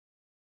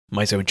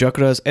My Seven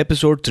Chakras,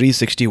 episode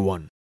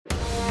 361.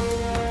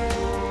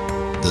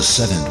 The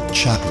seven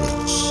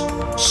chakras,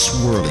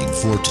 swirling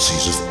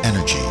vortices of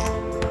energy,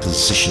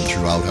 positioned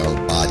throughout our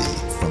body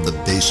from the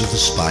base of the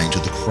spine to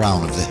the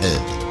crown of the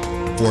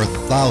head. For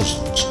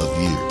thousands of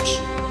years,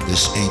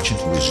 this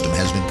ancient wisdom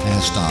has been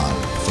passed on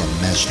from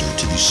master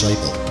to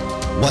disciple.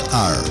 What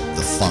are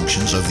the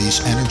functions of these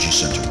energy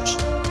centers?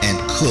 And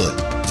could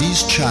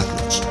these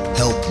chakras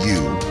help you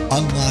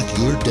unlock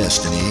your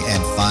destiny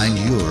and find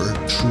your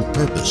true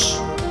purpose?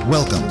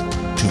 Welcome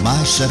to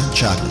My Seven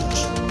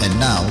Chakras. And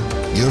now,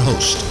 your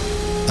host,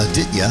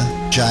 Aditya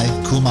Jai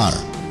Kumar.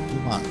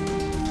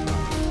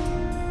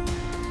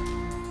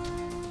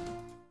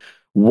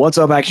 What's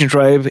up, Action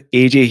Tribe?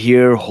 AJ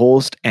here,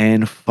 host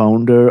and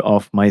founder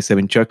of My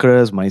Seven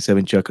Chakras,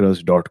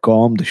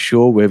 my7chakras.com, the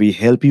show where we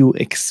help you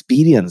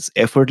experience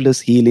effortless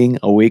healing,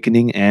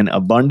 awakening, and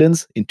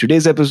abundance. In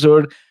today's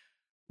episode,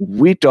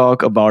 we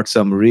talk about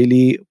some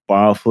really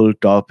powerful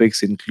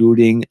topics,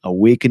 including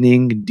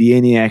awakening,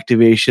 DNA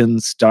activation,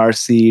 star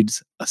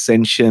seeds,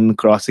 ascension,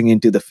 crossing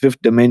into the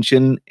fifth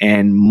dimension,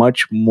 and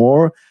much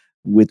more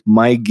with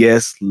my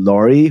guest,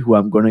 Laurie, who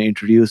I'm going to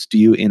introduce to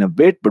you in a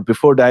bit. But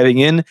before diving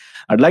in,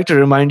 I'd like to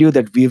remind you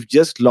that we've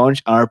just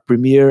launched our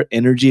premier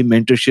energy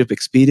mentorship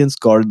experience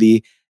called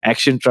the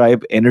Action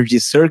Tribe Energy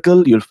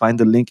Circle. You'll find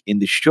the link in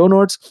the show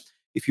notes.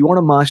 If you want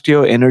to master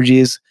your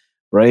energies,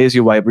 raise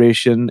your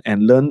vibration,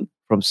 and learn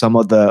from some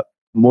of the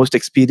most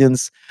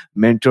experienced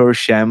mentors,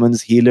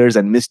 shamans, healers,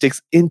 and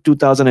mystics in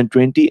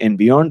 2020 and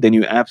beyond, then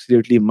you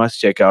absolutely must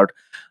check out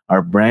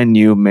our brand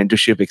new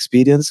mentorship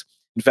experience.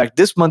 In fact,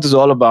 this month is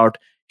all about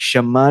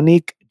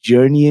shamanic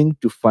journeying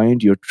to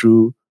find your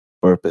true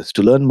purpose.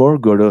 To learn more,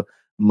 go to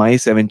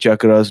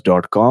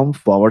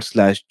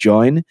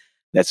my7chakras.com/join.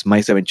 That's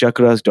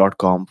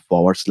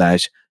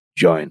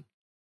my7chakras.com/join.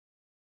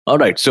 All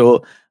right,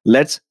 so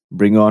let's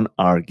bring on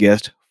our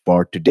guest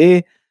for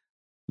today,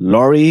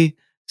 Laurie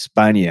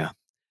Spagna.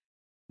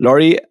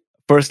 Laurie,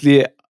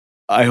 firstly,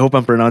 I hope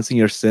I'm pronouncing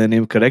your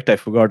surname correct. I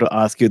forgot to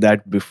ask you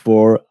that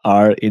before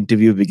our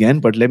interview began,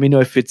 but let me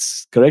know if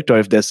it's correct or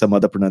if there's some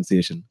other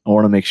pronunciation. I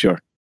want to make sure.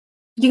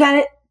 You got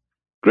it.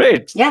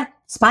 Great. Yeah,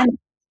 Spagna.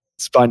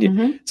 Spagna.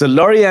 Mm-hmm. So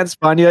Laurie Ann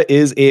Spagna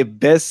is a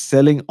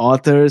best-selling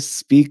author,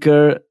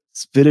 speaker,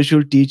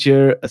 spiritual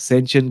teacher,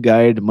 ascension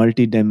guide,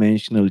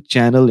 multidimensional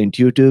channel,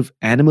 intuitive,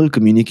 animal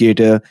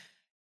communicator,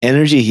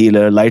 energy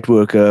healer, light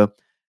worker,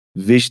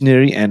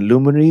 visionary, and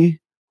luminary,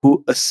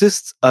 who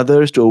assists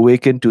others to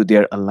awaken to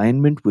their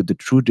alignment with the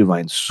true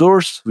divine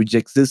source, which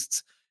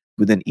exists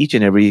within each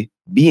and every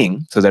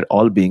being, so that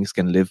all beings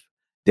can live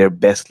their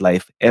best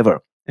life ever.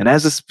 And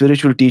as a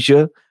spiritual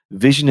teacher,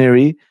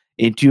 visionary,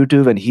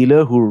 intuitive, and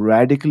healer who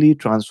radically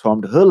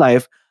transformed her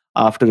life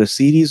after a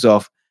series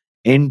of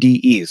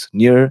NDEs,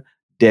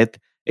 near-death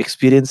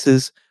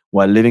experiences,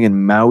 while living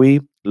in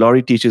Maui,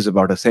 Laurie teaches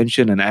about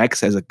ascension and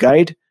acts as a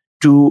guide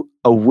to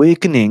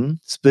awakening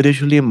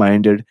spiritually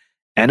minded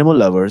animal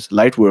lovers,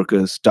 light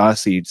workers, star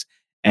seeds,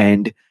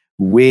 and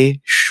way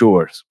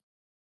shores.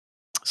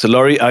 So,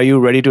 Laurie, are you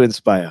ready to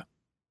inspire?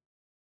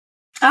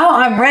 Oh,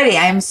 I'm ready.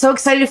 I'm so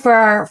excited for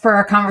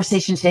our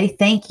conversation today.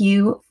 Thank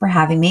you for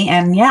having me.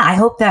 And yeah, I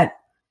hope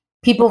that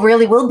people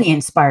really will be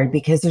inspired,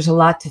 because there's a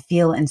lot to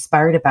feel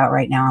inspired about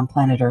right now on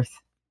planet Earth.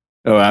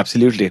 Oh,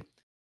 absolutely.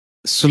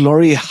 So,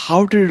 Laurie,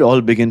 how did it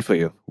all begin for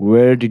you?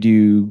 Where did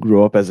you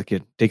grow up as a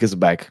kid? Take us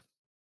back.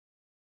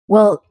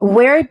 Well,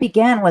 where it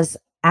began was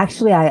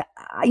actually, I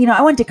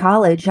went to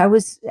college. I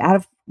was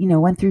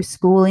went through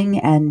schooling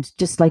and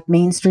just like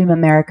mainstream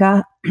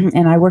America.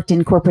 And I worked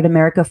in corporate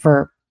America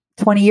for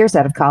 20 years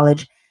out of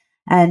college.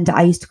 And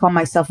I used to call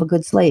myself a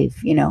good slave.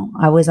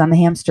 I was on the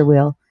hamster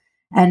wheel.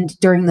 And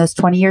during those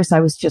 20 years, I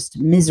was just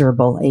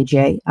miserable,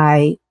 AJ.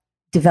 I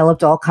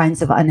developed all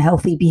kinds of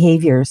unhealthy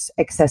behaviors: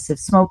 excessive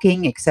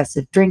smoking,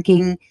 excessive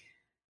drinking,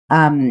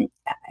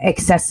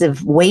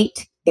 excessive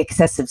weight,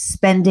 excessive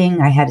spending.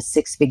 I had a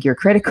 6-figure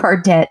credit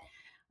card debt.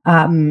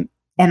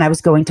 And I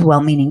was going to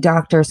well-meaning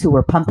doctors who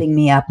were pumping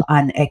me up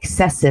on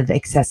excessive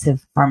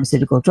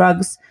pharmaceutical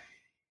drugs.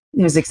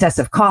 There was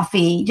excessive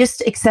coffee,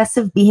 just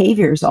excessive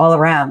behaviors all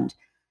around.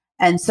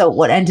 And so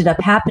what ended up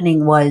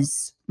happening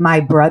was my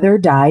brother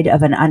died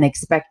of an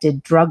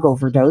unexpected drug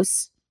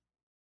overdose.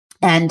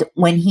 And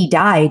when he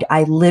died,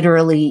 I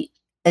literally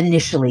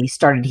initially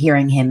started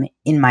hearing him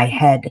in my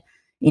head,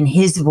 in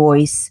his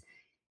voice,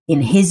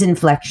 in his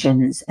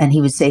inflections. And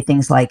he would say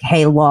things like,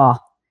 "Hey, Law,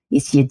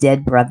 it's your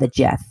dead brother,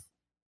 Jeff."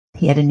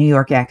 He had a New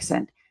York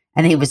accent,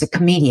 and he was a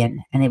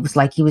comedian. And it was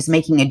like he was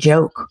making a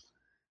joke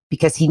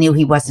because he knew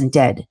he wasn't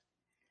dead.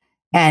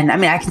 And I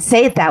mean, I can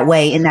say it that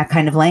way in that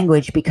kind of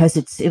language because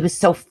it was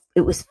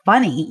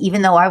funny,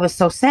 even though I was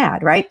so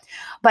sad, right?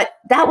 But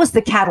that was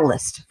the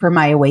catalyst for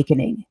my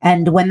awakening.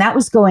 And when that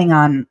was going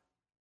on,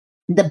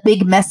 the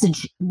big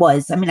message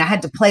was, I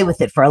had to play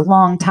with it for a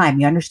long time.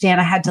 You understand?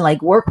 I had to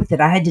work with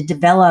it. I had to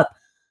develop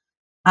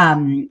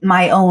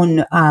my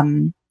own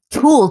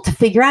tool to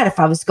figure out if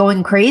I was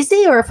going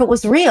crazy or if it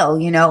was real,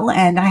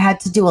 and I had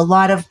to do a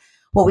lot of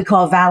what we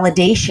call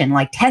validation,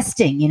 like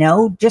testing,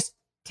 just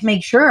to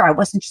make sure I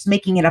wasn't just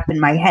making it up in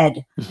my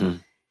head. Mm-hmm.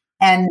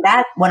 And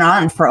that went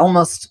on for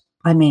almost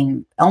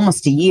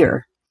a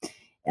year.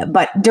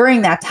 But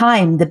during that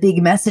time, the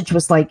big message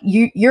was like,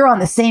 you're on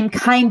the same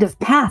kind of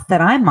path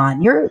that I'm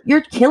on.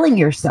 You're killing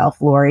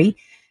yourself, Lori,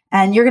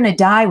 and you're going to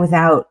die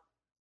without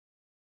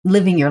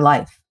living your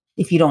life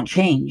if you don't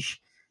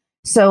change.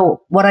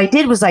 So what I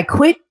did was I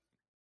quit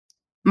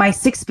my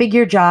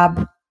 6-figure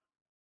job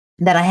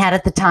that I had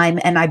at the time,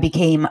 and I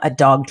became a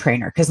dog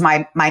trainer because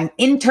my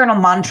internal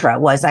mantra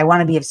was I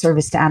want to be of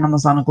service to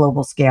animals on a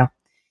global scale.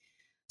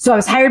 So I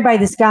was hired by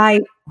this guy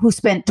who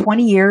spent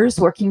 20 years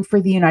working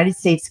for the United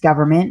States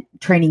government,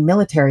 training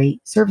military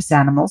service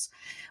animals.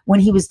 When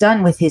he was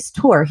done with his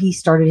tour, he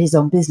started his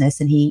own business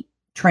and he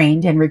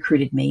trained and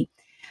recruited me.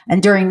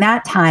 And during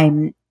that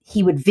time,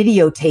 he would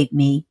videotape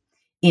me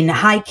in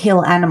high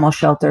kill animal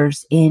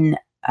shelters in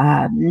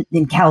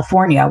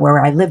California,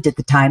 where I lived at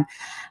the time.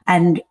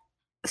 And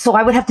so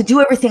I would have to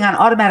do everything on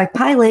automatic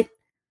pilot,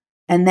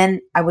 and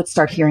then I would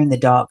start hearing the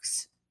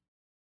dogs.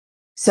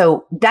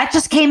 So that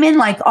just came in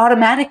like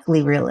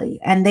automatically, really.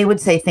 And they would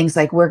say things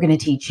like, we're going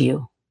to teach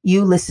you.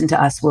 You listen to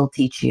us, we'll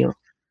teach you.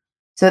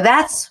 So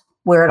that's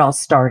where it all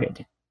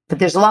started. But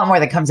there's a lot more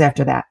that comes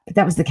after that. But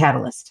that was the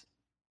catalyst.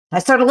 I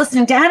started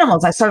listening to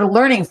animals. I started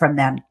learning from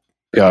them.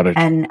 Got it.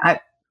 And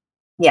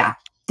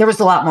there was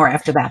a lot more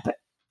after that, but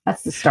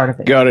that's the start of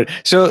it. Got it.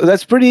 So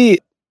that's pretty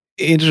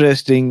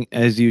interesting.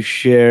 As you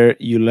share,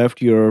 you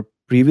left your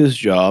previous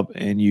job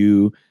and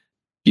you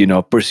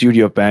pursued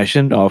your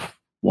passion of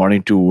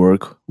wanting to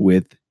work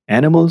with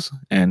animals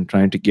and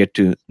trying to get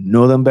to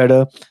know them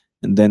better.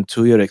 And then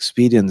through your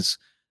experience,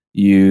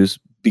 you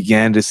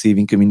began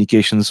receiving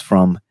communications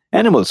from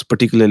animals,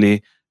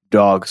 particularly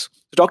dogs.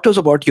 Talk to us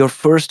about your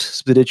first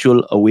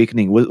spiritual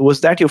awakening.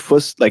 Was that your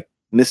first like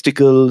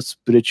mystical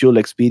spiritual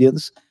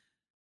experience?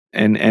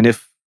 And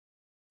if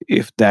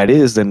that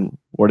is, then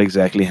what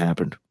exactly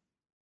happened?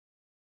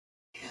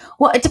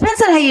 Well, it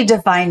depends on how you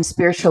define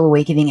spiritual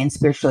awakening and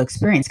spiritual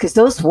experience, because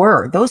those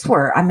were,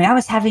 I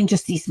was having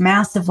just these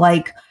massive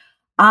like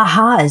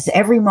ahas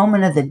every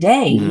moment of the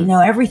day. Mm-hmm.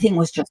 Everything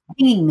was just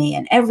pinging me,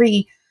 and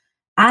every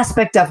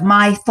aspect of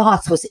my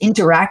thoughts was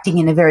interacting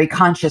in a very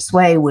conscious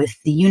way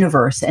with the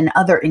universe and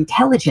other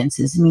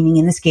intelligences, meaning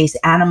in this case,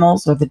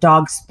 animals, or the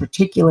dogs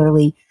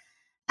particularly,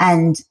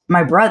 and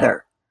my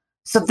brother.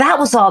 So that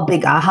was all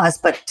big ahas.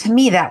 But to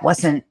me, that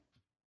wasn't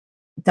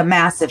the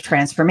massive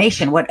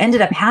transformation. What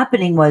ended up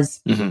happening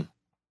was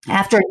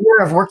after a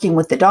year of working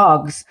with the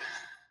dogs,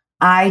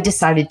 I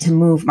decided to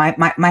move.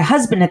 My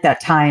husband at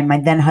that time, my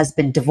then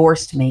husband,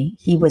 divorced me.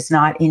 He was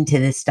not into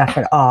this stuff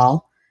at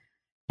all.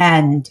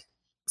 And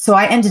so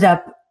I ended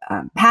up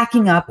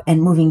packing up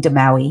and moving to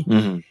Maui.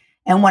 Mm-hmm.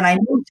 And when I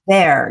moved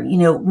there,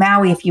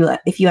 Maui,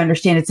 if you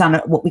understand, it's on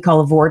what we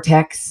call a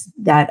vortex,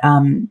 that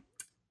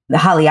the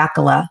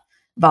Haleakala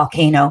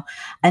volcano.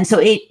 And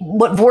so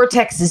what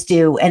vortexes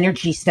do,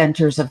 energy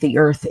centers of the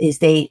earth, is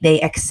they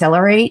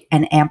accelerate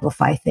and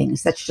amplify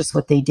things. That's just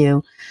what they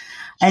do.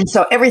 And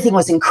so everything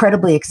was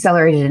incredibly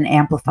accelerated and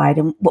amplified.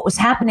 And what was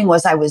happening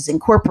was I was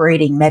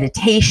incorporating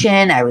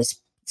meditation. I was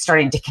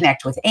starting to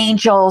connect with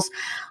angels.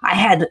 I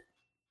had,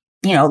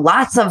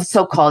 lots of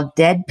so-called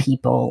dead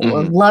people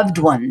or loved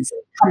ones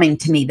coming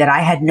to me that I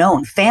had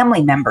known,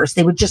 family members.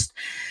 They would just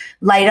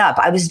light up.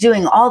 I was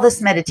doing all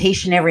this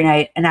meditation every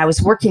night, and I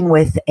was working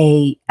with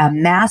a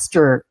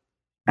master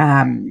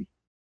who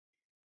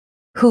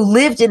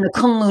lived in the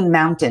Kunlun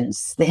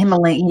Mountains, the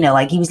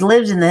Himalayan, he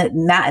lived in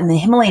the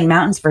Himalayan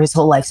mountains for his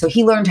whole life. So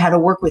he learned how to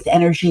work with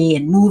energy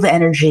and move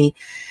energy.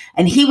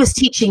 And he was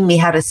teaching me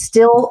how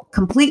to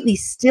completely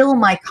still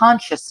my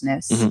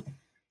consciousness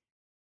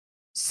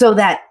so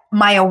that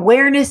my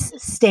awareness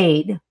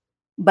stayed,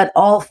 but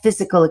all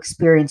physical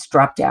experience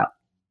dropped out.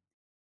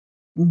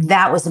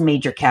 That was a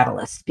major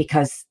catalyst,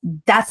 because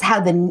that's how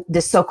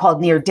the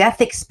so-called near-death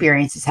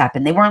experiences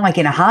happened. They weren't like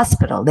in a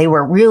hospital. They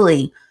were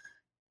really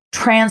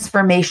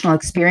transformational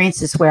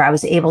experiences where I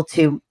was able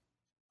to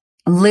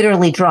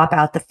literally drop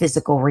out the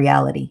physical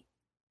reality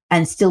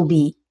and still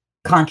be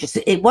conscious.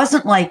 It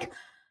wasn't like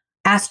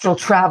astral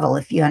travel,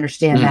 if you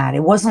understand that.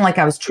 It wasn't like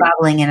I was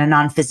traveling in a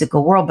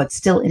non-physical world, but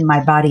still in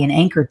my body and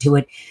anchored to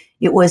it.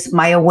 It was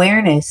my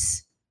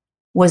awareness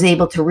was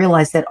able to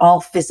realize that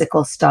all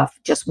physical stuff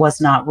just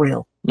was not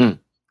real. And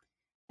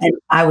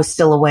I was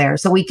still aware.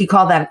 So we could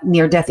call that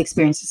near-death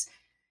experiences.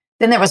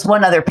 Then there was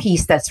one other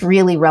piece that's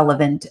really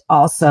relevant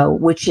also,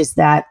 which is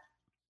that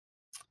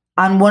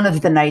on one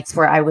of the nights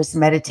where I was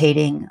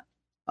meditating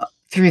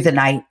through the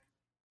night,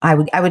 I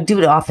would do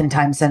it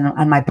oftentimes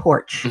on my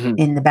porch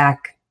in the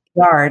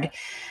backyard.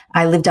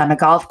 I lived on a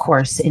golf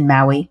course in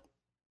Maui.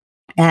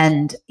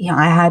 And,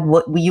 I had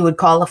what you would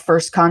call a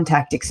first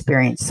contact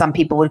experience. Some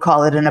people would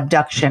call it an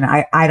abduction.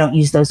 I don't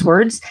use those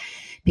words,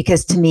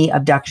 because to me,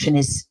 abduction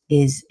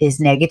is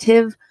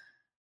negative.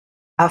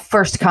 A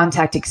first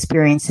contact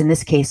experience in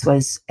this case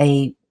was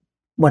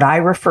what I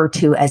refer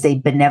to as a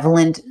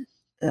benevolent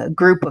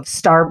group of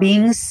star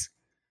beings.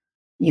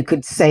 You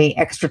could say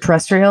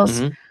extraterrestrials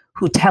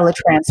who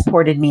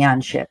teletransported me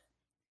on ship.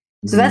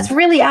 So that's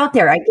really out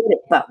there. I get it.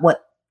 But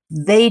what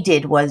they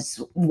did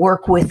was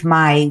work with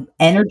my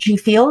energy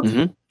field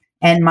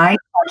and my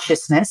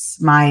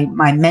consciousness, my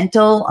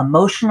mental,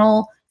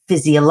 emotional,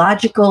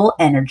 physiological,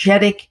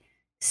 energetic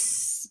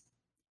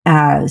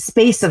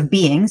space of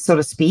being, so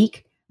to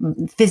speak,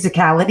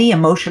 physicality,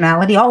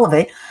 emotionality, all of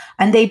it.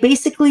 And they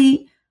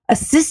basically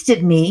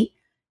assisted me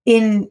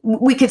in,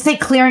 we could say,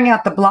 clearing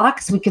out the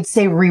blocks, we could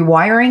say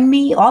rewiring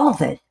me, all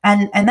of it.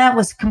 And that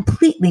was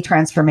completely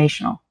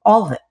transformational,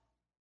 all of it.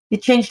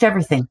 It changed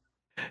everything.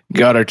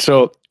 Got it.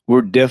 So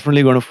we're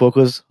definitely going to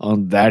focus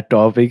on that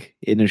topic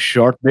in a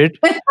short bit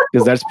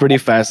because that's pretty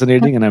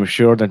fascinating. And I'm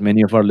sure that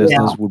many of our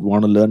listeners would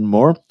want to learn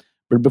more.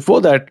 But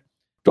before that,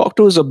 talk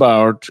to us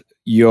about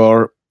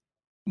your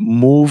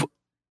move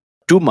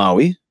to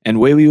Maui. And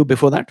where were you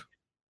before that?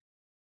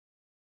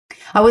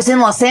 I was in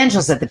Los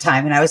Angeles at the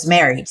time and I was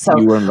married. So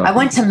I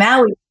went to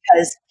Maui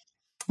because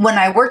when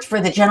I worked for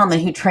the gentleman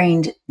who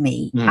trained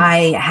me,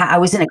 I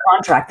was in a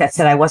contract that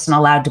said I wasn't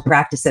allowed to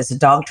practice as a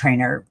dog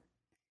trainer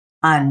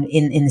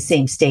in the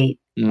same state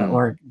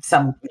or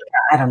some,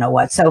 I don't know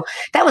what. So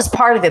that was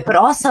part of it. But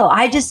also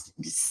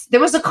there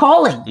was a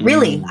calling,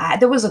 really.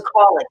 There was a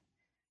calling.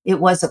 It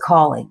was a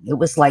calling. It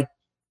was like,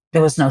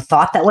 there was no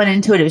thought that went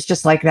into it. It was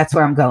just like, that's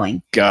where I'm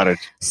going. Got it.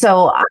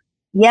 So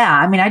yeah,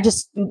 I mean, I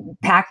just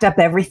packed up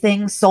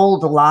everything,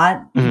 sold a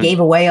lot, gave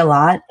away a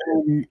lot,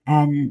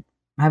 and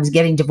I was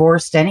getting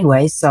divorced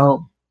anyway.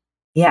 So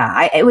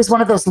yeah, it was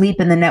one of those leap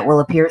in the net will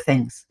appear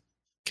things.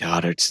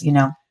 Got it. You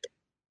know.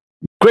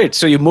 Great.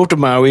 So you moved to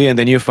Maui and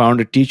then you found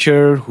a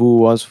teacher who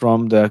was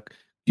from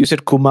you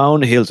said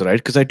Kumaun Hills, right?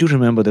 Because I do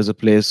remember there's a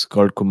place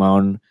called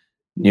Kumaun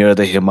near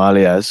the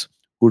Himalayas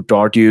who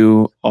taught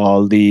you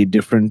all the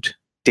different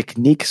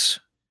techniques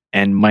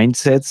and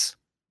mindsets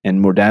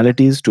and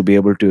modalities to be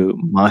able to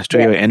master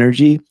your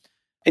energy.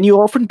 And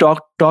you often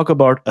talk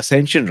about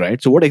Ascension,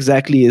 right? So what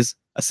exactly is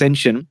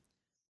Ascension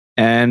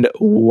and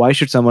why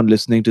should someone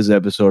listening to this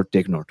episode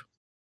take note?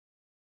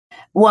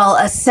 Well,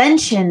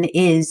 Ascension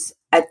is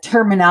a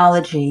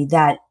terminology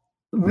that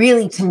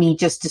really, to me,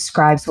 just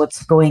describes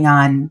what's going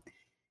on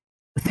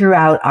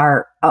throughout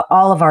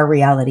all of our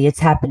reality. It's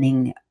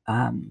happening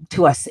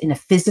to us in a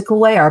physical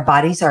way. Our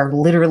bodies are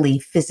literally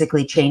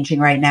physically changing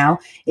right now.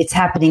 It's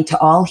happening to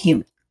all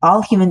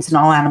humans and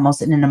all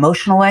animals in an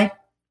emotional way,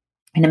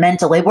 in a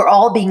mental way. We're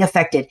all being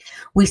affected.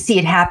 We see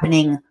it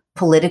happening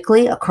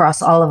politically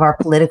across all of our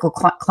political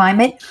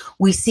climate.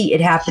 We see it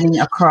happening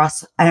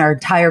across our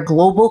entire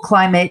global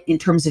climate in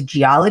terms of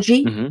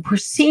geology. We're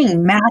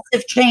seeing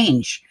massive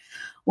change.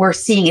 We're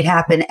seeing it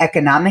happen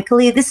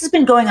economically. This has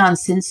been going on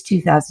since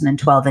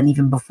 2012 and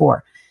even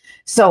before.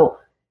 So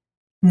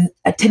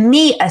to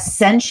me,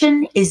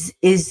 Ascension is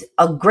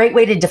a great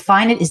way to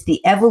define it, is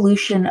the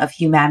evolution of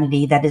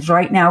humanity that is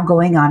right now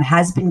going on,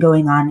 has been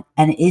going on,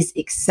 and is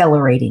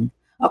accelerating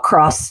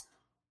across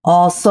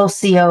all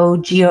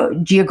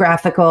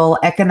geographical,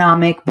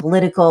 economic,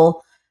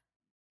 political,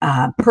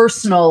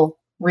 personal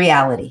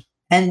reality,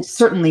 and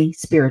certainly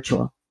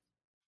spiritual.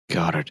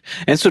 Got it.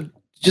 And so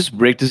just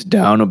break this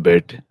down a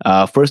bit.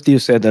 First, you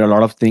said there are a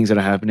lot of things that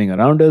are happening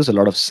around us, a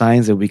lot of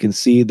signs that we can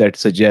see that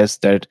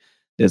suggest that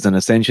there's an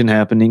ascension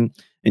happening.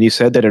 And you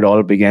said that it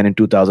all began in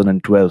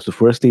 2012. So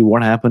firstly,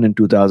 what happened in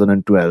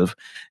 2012?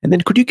 And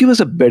then could you give us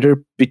a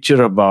better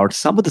picture about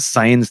some of the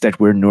signs that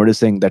we're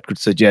noticing that could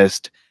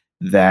suggest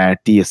that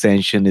the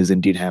ascension is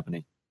indeed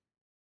happening?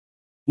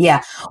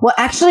 Yeah. Well,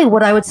 actually,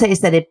 what I would say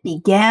is that it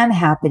began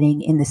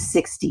happening in the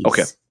 60s.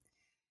 Okay.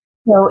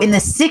 So in the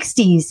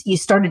 60s, you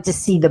started to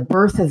see the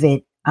birth of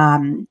it.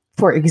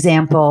 For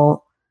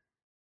example,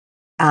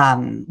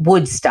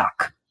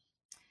 Woodstock,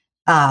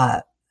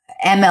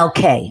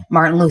 MLK,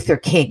 Martin Luther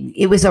King.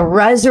 It was a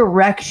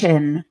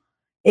resurrection.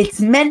 It's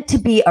meant to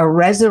be a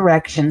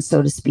resurrection,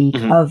 so to speak,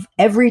 of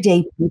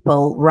everyday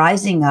people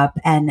rising up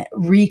and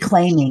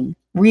reclaiming,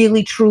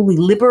 really, truly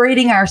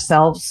liberating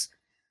ourselves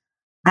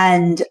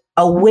and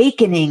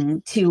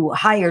awakening to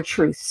higher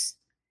truths,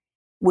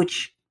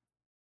 which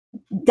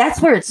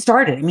that's where it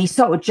started. I mean, you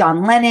saw it with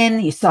John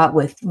Lennon, you saw it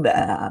with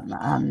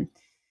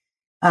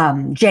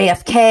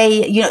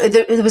JFK. You know,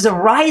 there was a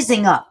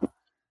rising up,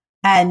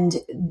 and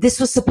this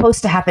was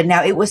supposed to happen.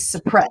 Now, it was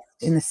suppressed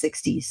in the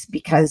 60s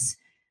because,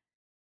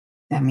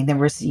 I mean, it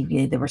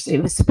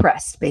was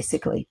suppressed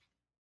basically.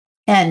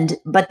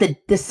 But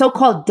the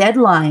so-called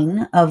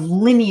deadline of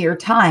linear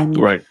time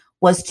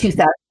was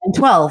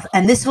 2012,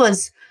 and this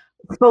was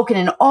spoken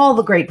in all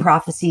the great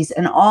prophecies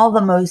and all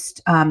the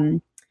most,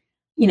 the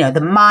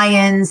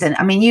Mayans, and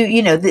I mean,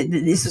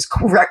 this was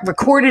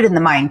recorded in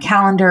the Mayan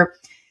calendar.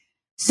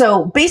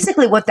 So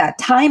basically, what that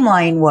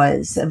timeline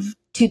was of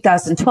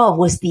 2012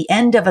 was the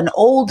end of an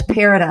old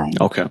paradigm,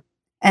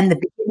 and the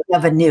beginning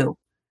of a new.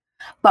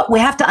 But we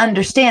have to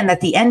understand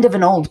that the end of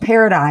an old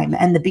paradigm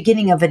and the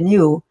beginning of a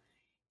new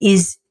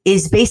is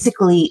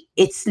basically,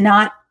 it's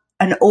not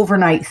an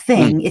overnight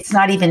thing. It's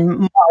not even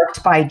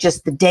marked by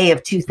just the day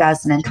of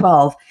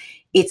 2012.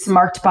 It's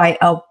marked by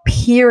a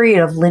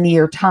period of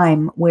linear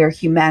time where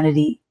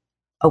humanity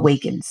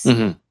awakens.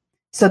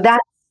 So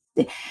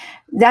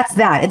that's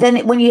that. And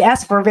then when you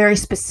ask for very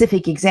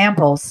specific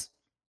examples,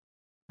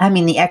 I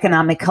mean, the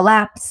economic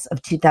collapse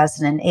of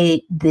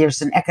 2008,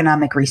 there's an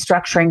economic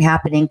restructuring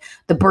happening,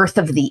 the birth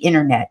of the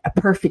internet, a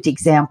perfect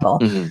example.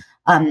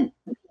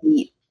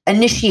 The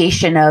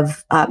initiation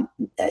of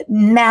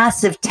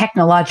massive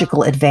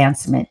technological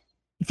advancement.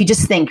 If you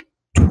just think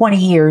 20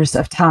 years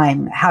of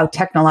time, how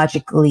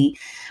technologically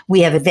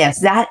we have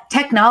advanced, that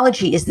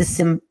technology is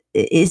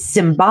is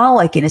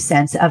symbolic in a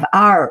sense of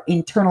our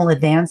internal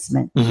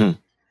advancement.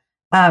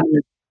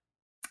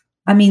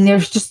 I mean,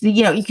 there's just,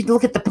 you could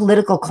look at the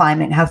political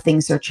climate and how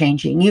things are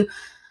changing.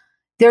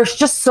 There's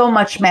just so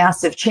much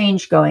massive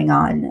change going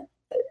on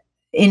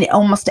in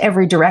almost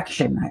every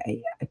direction,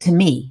 to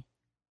me.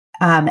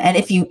 And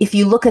if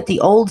you look at the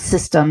old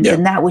systems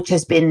and that which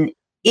has been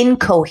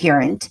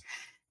incoherent,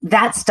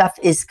 that stuff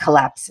is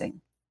collapsing.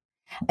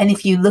 And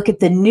if you look at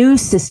the new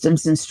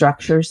systems and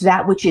structures,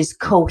 that which is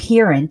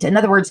coherent, in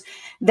other words,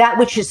 that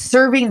which is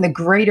serving the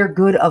greater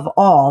good of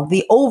all,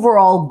 the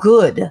overall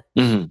good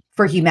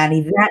for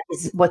humanity, that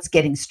is what's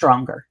getting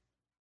stronger.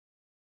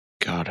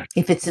 Got it.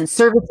 If it's in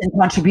service and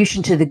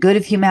contribution to the good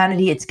of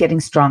humanity, it's getting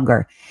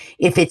stronger.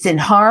 If it's in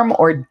harm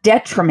or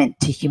detriment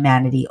to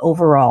humanity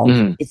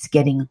overall, it's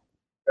getting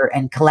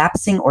and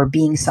collapsing or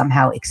being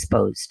somehow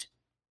exposed.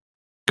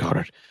 Got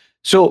it.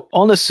 So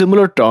on a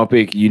similar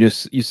topic, you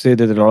say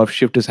that a lot of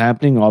shift is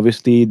happening.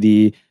 Obviously,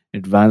 the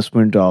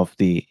advancement of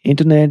the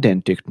internet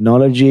and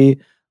technology,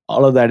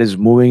 all of that is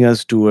moving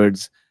us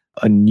towards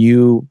a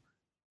new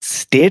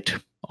state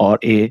or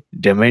a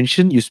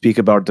dimension. You speak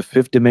about the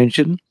fifth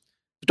dimension.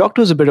 Talk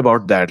to us a bit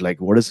about that.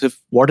 Like, what is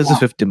the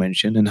fifth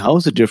dimension, and how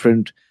is it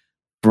different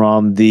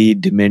from the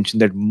dimension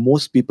that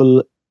most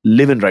people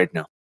live in right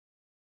now?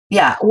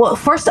 Yeah. Well,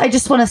 first, I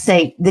just want to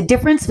say the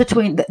difference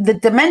between the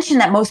dimension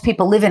that most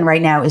people live in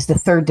right now is the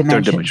third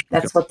dimension.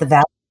 That's what the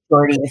vast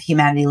majority of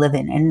humanity live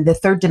in. And the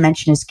third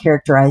dimension is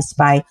characterized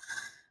by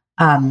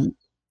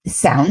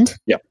sound,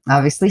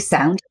 obviously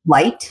sound,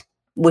 light,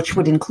 which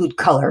would include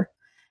color,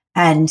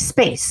 and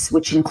space,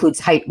 which includes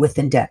height, width,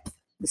 and depth,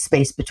 the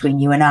space between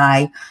you and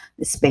I,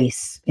 the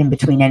space in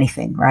between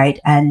anything, right?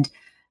 And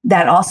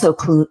that also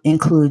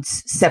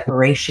includes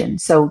separation.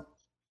 So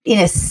in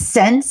a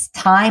sense,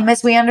 time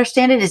as we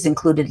understand it is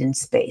included in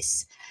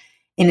space.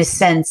 In a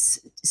sense,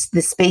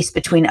 the space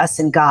between us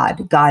and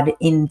God. God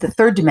in the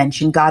third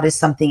dimension, God is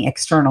something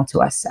external to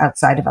us,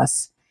 outside of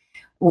us,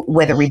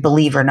 whether we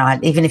believe or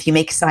not. Even if you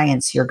make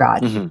science your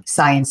God,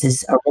 science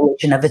is a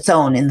religion of its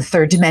own in the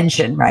third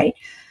dimension, right?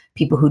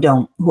 People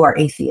who are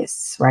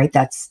atheists, right?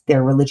 That's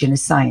their religion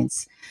is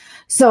science.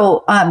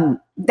 So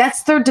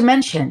that's third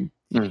dimension.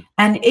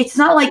 And it's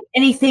not like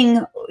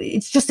anything,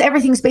 it's just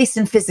everything's based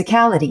in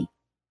physicality.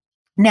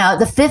 Now,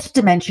 the fifth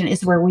dimension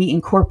is where we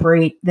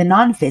incorporate the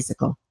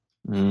non-physical.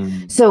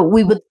 So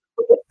we would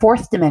look at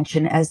fourth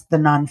dimension as the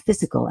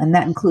non-physical, and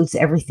that includes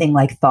everything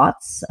like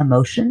thoughts,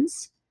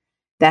 emotions.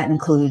 That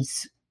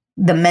includes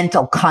the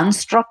mental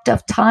construct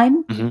of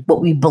time,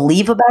 what we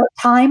believe about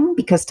time,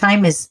 because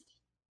time is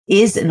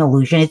an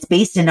illusion. It's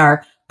based in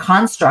our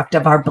construct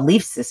of our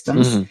belief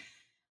systems.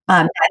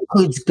 That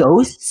includes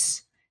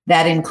ghosts.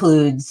 That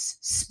includes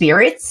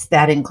spirits,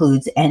 that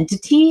includes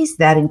entities,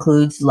 that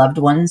includes loved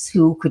ones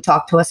who could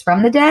talk to us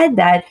from the dead,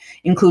 that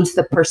includes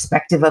the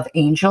perspective of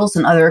angels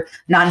and other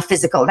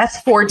non-physical. That's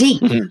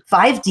 4D.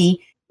 5D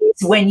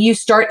is when you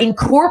start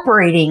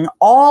incorporating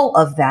all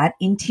of that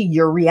into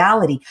your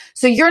reality.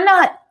 So you're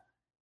not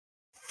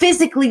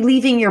physically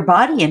leaving your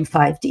body in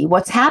 5D.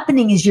 What's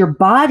happening is your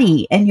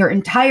body and your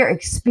entire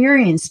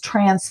experience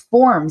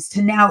transforms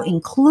to now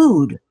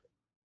include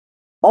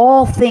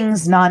all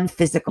things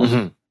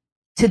non-physical.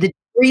 To the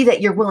degree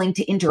that you're willing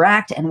to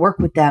interact and work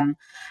with them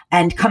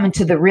and come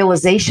into the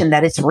realization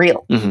that it's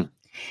real.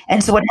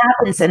 And so what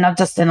happens,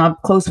 and I'll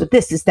close with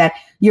this, is that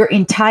your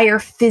entire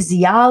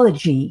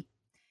physiology,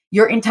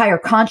 your entire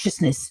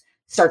consciousness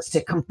starts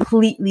to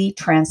completely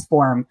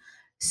transform.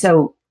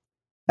 So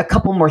a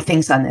couple more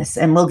things on this,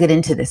 and we'll get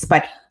into this,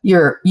 but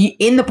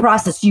in the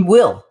process, you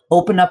will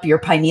open up your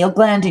pineal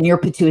gland and your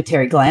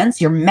pituitary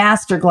glands, your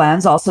master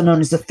glands, also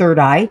known as the third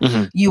eye.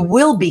 You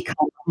will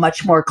become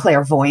much more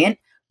clairvoyant,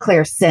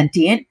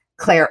 clairsentient,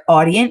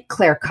 clairaudient,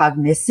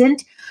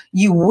 claircognizant.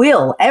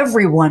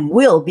 Everyone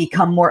will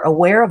become more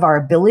aware of our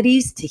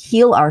abilities to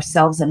heal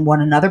ourselves and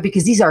one another,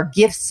 because these are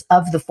gifts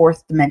of the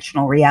fourth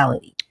dimensional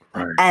reality.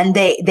 And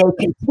they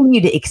continue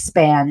to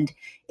expand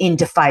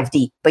into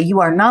 5D, but you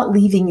are not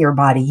leaving your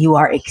body. You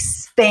are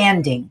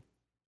expanding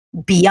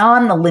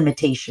beyond the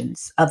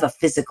limitations of a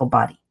physical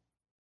body.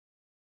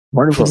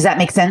 Wonderful. Does that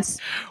make sense?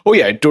 Oh,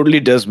 yeah, it totally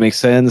does make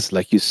sense.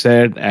 Like you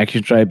said,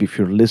 Action Tribe, if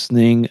you're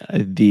listening,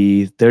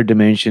 the third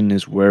dimension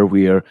is where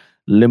we are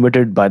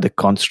limited by the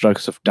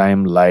constructs of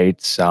time, light,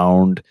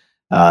 sound,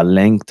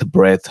 length,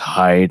 breadth,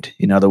 height.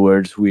 In other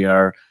words, we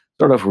are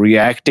sort of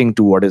reacting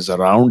to what is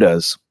around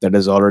us that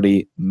is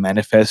already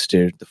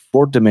manifested. The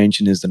fourth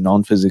dimension is the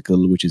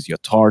non-physical, which is your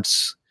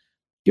thoughts,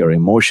 your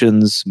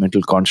emotions,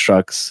 mental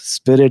constructs,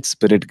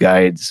 spirit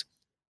guides,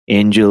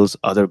 angels,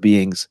 other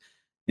beings.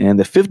 And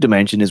the fifth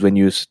dimension is when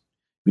you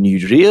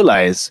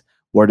realize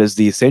what is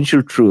the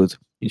essential truth,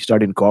 you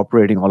start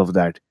incorporating all of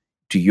that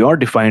to your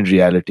defined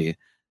reality.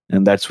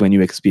 And that's when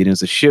you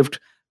experience a shift,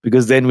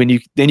 because then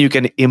you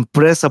can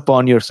impress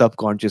upon your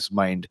subconscious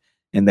mind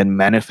and then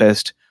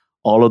manifest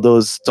all of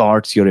those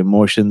thoughts, your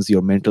emotions,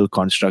 your mental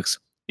constructs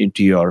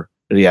into your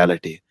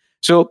reality.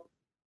 So,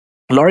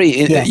 Laurie,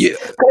 Yes.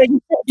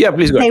 yeah,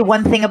 please go Say ahead.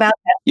 one thing about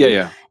that.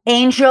 Yeah.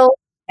 Angel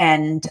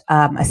and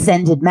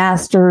ascended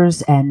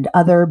masters and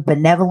other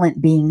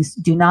benevolent beings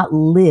do not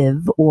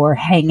live or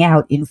hang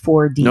out in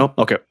 4D. Nope.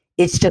 Okay.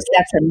 It's just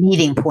that's a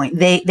meeting point.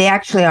 They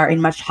actually are in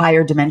much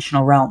higher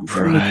dimensional realms,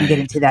 and we can get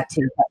into that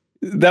too.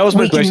 That was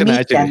my We can question, meet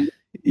actually. them.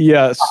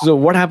 Yeah. So,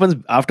 what happens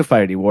after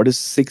 5D? What is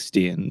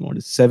 6D and what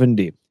is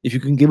 7D? If you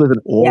can give us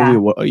an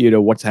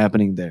overview, what's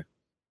happening there.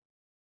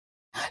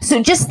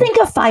 So just think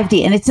of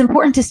 5D, and it's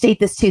important to state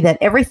this too, that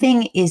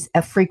everything is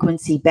a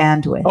frequency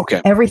bandwidth.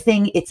 Okay.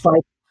 Everything, it's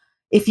like,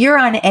 if you're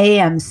on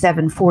AM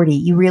 740,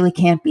 you really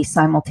can't be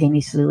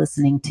simultaneously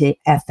listening to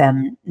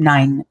FM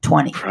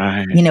 920.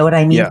 Right. You know what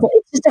I mean? Yeah. So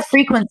it's just a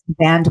frequency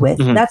bandwidth.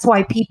 Mhm. That's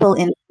why people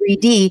in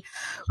 3D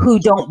who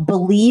don't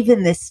believe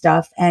in this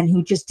stuff and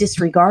who just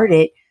disregard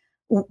it,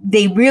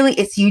 they really,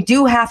 you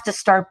do have to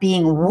start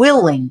being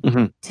willing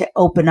to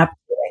open up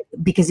to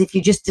it, because if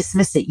you just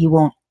dismiss it,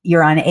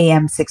 you're on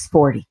AM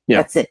 640. Yeah.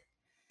 That's it.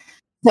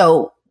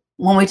 So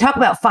when we talk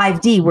about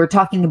 5D, we're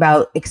talking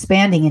about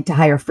expanding into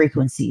higher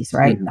frequencies,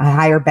 right? A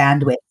higher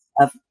bandwidth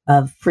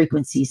of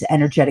frequencies,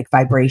 energetic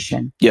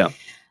vibration. Yeah.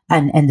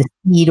 And the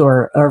speed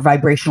or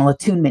vibrational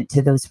attunement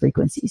to those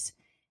frequencies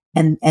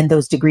and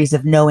those degrees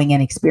of knowing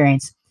and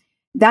experience.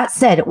 That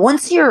said,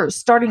 once you're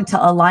starting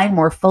to align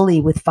more fully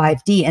with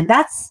 5D, and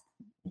that's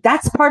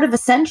part of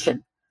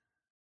Ascension,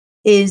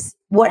 is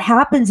what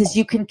happens is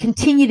you can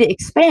continue to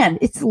expand.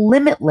 It's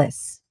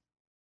limitless.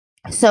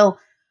 So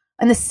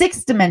in the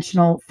 6th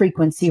dimensional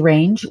frequency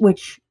range,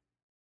 which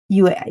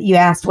you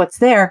asked what's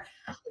there,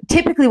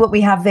 typically what we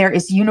have there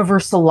is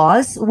universal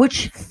laws,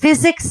 which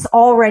physics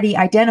already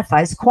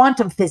identifies,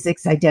 quantum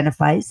physics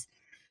identifies.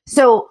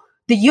 So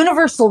the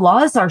universal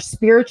laws are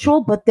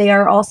spiritual, but they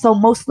are also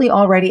mostly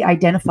already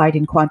identified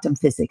in quantum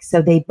physics.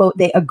 So they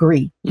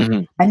agree.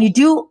 And you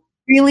do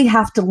really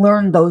have to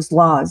learn those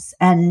laws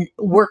and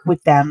work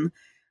with them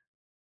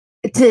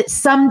to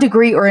some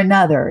degree or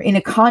another in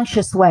a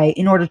conscious way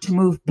in order to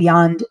move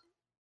beyond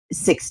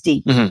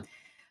 6D.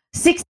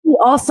 6D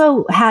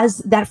also has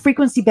that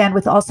frequency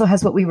bandwidth, also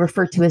has what we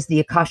refer to as the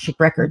Akashic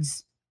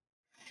records.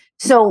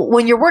 So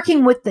when you're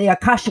working with the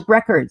Akashic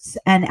records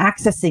and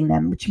accessing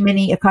them, which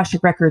many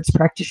Akashic records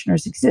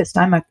practitioners exist,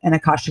 I'm an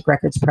Akashic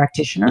records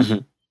practitioner.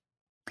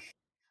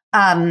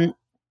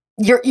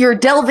 You're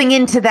delving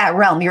into that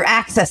realm, you're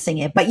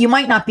accessing it, but you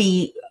might not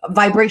be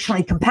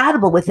vibrationally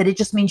compatible with it. It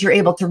just means you're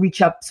able to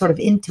reach up sort of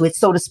into it,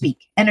 so to speak,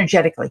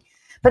 energetically.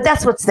 But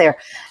that's what's there.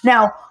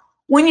 Now,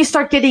 when you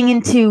start getting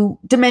into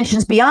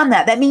dimensions beyond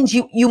that, that means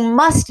you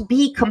must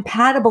be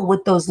compatible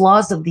with those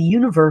laws of the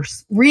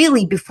universe,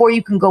 really, before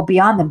you can go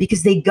beyond them,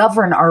 because they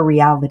govern our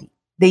reality.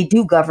 They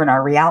do govern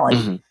our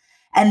reality.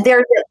 And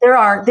they're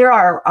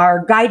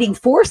our guiding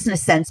force in a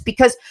sense,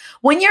 because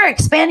when you're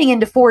expanding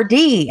into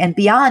 4D and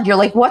beyond, you're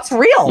like, what's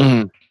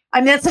real? I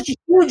mean, that's such a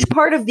huge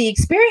part of the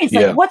experience.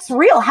 Like, what's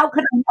real? How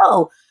can I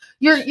know?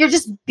 You're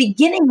just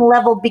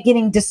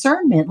beginning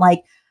discernment.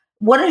 Like,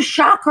 what is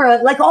chakra?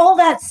 Like, all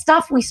that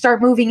stuff we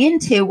start moving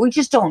into, we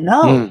just don't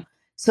know.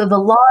 So the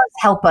laws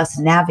help us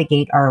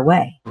navigate our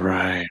way.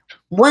 Right.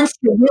 Once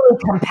you're really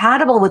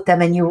compatible with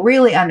them and you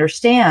really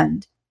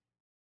understand,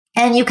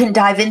 and you can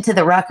dive into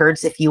the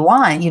records if you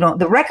want.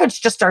 The records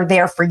just are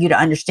there for you to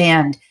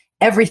understand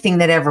everything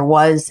that ever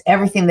was,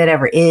 everything that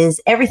ever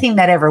is, everything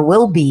that ever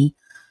will be,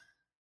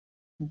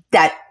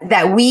 that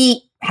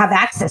we have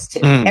access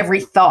to.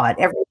 Every thought,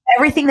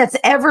 everything that's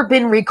ever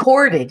been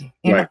recorded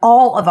in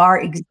all of our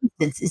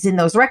existence is in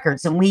those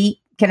records, and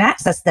we can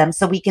access them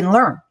so we can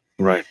learn.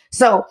 Right.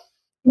 So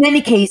in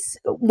any case,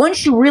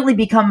 once you really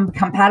become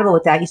compatible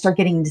with that, you start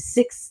getting into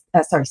 7th,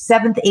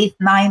 8th,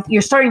 9th.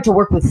 You're starting to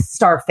work with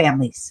star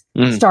families,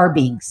 star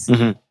beings.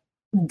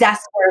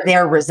 That's where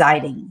they're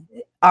residing.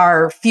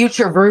 Our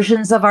future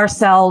versions of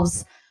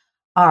ourselves,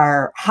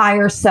 our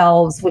higher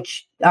selves,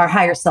 which our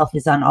higher self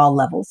is on all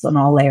levels, on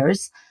all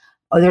layers.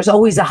 There's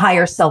always a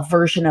higher self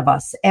version of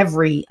us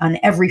on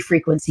every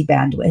frequency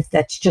bandwidth.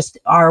 That's just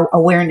our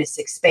awareness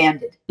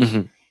expanded.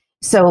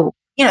 So,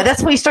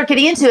 that's what you start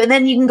getting into. And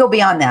then you can go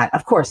beyond that.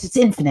 Of course, it's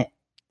infinite.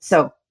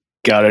 So.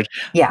 Got it.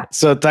 Yeah.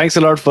 So thanks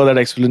a lot for that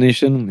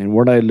explanation. And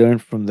what I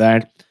learned from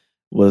that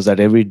was that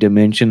every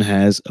dimension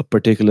has a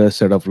particular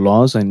set of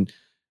laws. And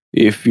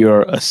if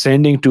you're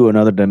ascending to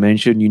another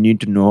dimension, you need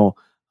to know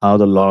how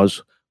the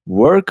laws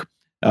work.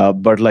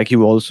 But like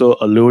you also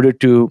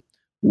alluded to,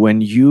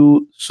 when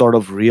you sort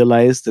of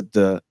realize that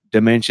the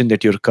dimension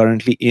that you're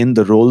currently in,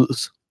 the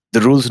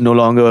rules no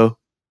longer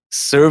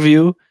serve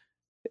you,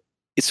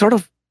 it sort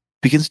of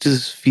begins to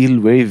feel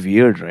very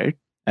weird, right?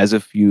 As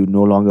if you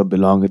no longer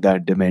belong in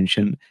that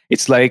dimension.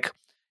 It's like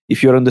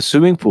if you're in the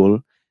swimming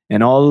pool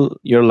and all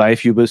your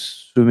life you were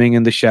swimming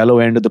in the shallow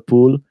end of the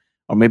pool,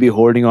 or maybe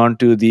holding on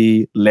to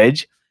the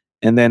ledge,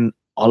 and then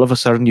all of a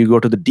sudden you go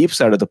to the deep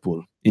side of the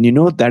pool and you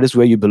know that is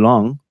where you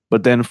belong.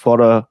 But then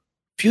for a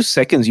few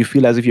seconds, you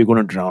feel as if you're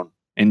going to drown.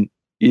 And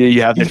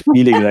you have that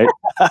feeling, right?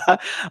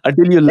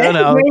 until you learn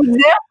That's a how great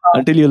example.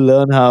 until you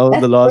learn how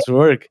That's the laws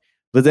work.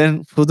 But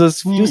then for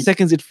those few Mm.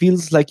 seconds, it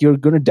feels like you're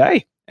going to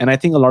die. And I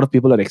think a lot of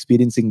people are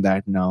experiencing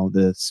that now,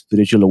 the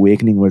spiritual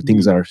awakening where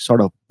things are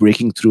sort of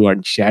breaking through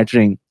and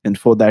shattering. And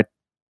for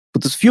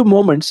those few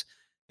moments,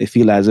 they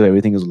feel as if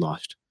everything is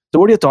lost. So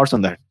what are your thoughts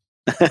on that?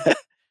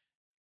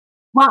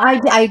 Well,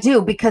 I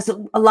do, because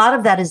a lot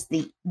of that is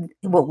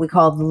what we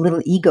call the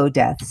little ego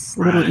deaths,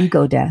 little Right.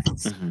 ego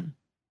deaths. Mhm.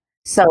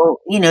 So,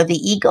 the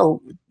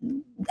ego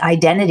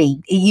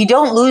identity, you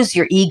don't lose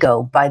your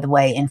ego, by the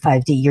way, in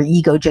 5D. Your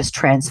ego just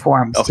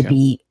transforms to Okay.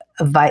 be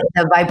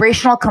the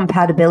vibrational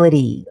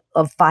compatibility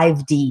of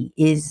 5D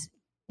is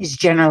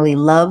generally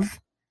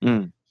love,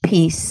 Mm.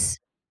 peace,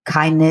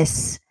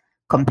 kindness,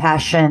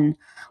 compassion,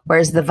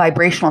 whereas the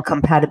vibrational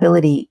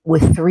compatibility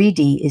with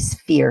 3D is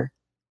fear,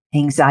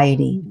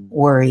 anxiety,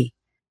 worry,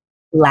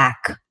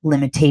 lack,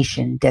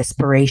 limitation,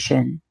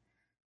 desperation,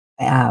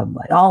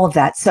 all of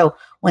that. So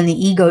when the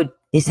ego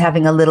is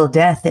having a little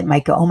death, it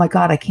might go, oh my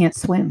God, I can't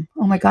swim.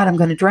 Oh my God, I'm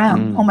going to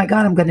drown. Oh my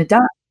God, I'm going to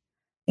die.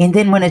 And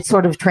then when it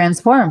sort of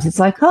transforms, it's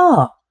like,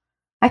 oh,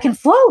 I can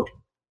float.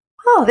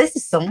 Oh, this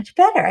is so much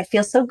better. I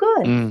feel so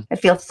good. Mm. I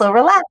feel so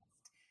relaxed.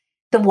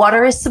 The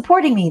water is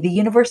supporting me. The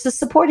universe is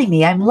supporting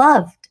me. I'm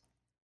loved.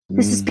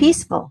 This is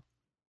peaceful.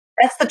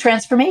 That's the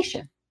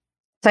transformation.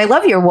 So I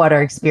love your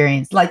water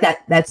experience, like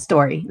that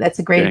story. That's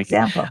a great Thank you.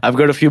 example. I've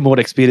got a few more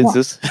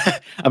experiences.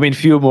 I mean,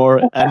 few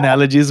more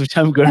analogies which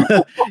I'm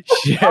gonna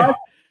share.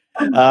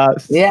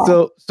 Yeah.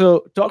 So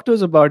talk to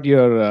us about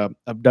your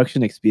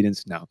abduction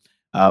experience now.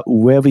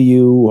 Where were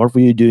you? What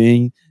were you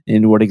doing?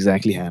 And what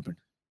exactly happened?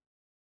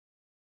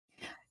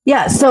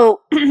 Yeah.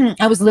 So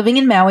I was living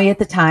in Maui at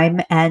the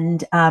time,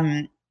 and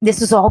this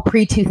was all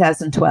pre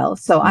 2012.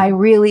 So I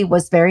really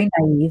was very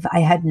naive. I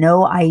had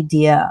no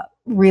idea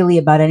really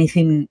about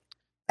anything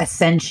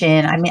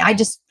Ascension. I mean, I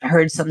just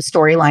heard some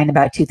storyline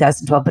about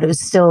 2012, but it was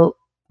still,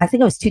 I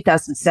think it was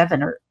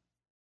 2007 or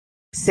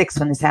 6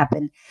 when this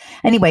happened.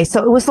 Anyway,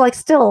 so it was like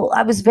still,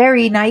 I was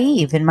very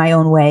naive in my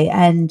own way.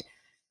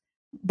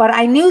 But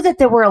I knew that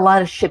there were a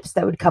lot of ships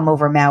that would come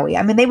over Maui.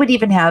 I mean, they would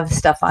even have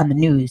stuff on the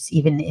news,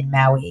 even in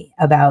Maui,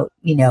 about,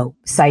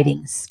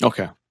 sightings.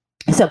 Okay.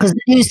 So, because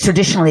the news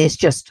traditionally is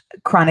just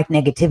chronic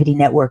negativity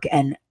network,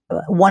 and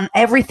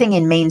everything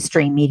in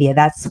mainstream media,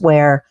 that's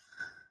where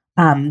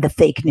the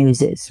fake news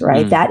is,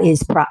 right? That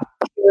is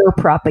pure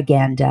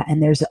propaganda,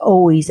 and there's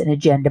always an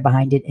agenda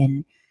behind it,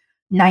 and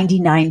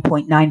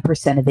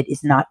 99.9% of it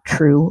is not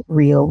true,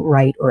 real,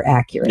 right, or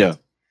accurate. Yeah.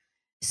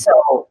 So,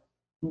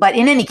 but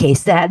in any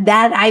case, that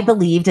I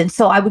believed, and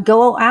so I would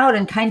go out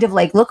and kind of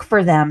like look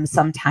for them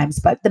sometimes.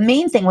 But the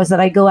main thing was that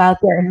I go out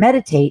there and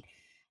meditate,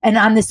 and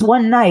on this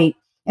one night,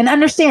 and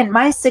understand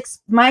my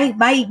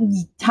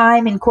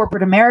time in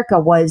corporate America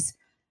was.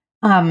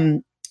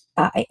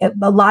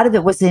 A lot of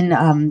it was in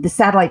the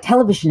satellite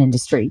television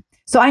industry.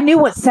 So I knew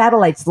what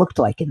satellites looked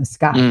like in the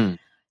sky.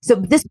 So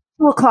this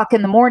 2:00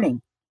 in the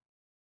morning,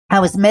 I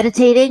was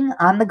meditating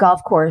on the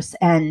golf course,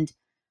 and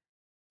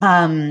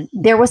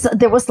there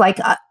was like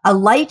a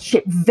light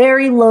ship,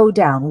 very low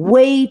down,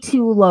 way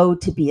too low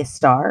to be a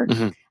star,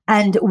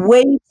 and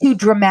way too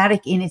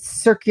dramatic in its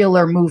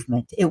circular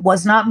movement. It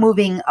was not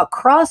moving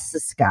across the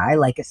sky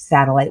like a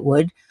satellite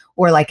would,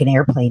 or like an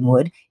airplane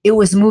would. It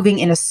was moving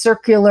in a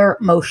circular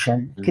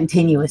motion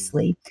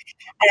continuously.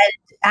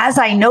 And as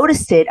I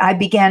noticed it, I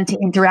began to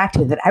interact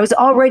with it. I was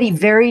already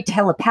very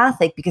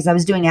telepathic because I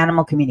was doing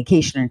animal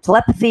communication and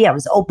telepathy. I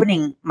was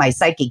opening my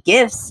psychic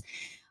gifts.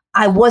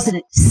 I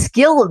wasn't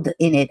skilled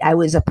in it. I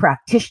was a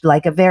practitioner,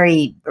 like a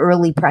very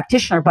early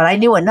practitioner, but I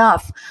knew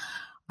enough.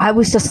 I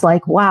was just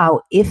like,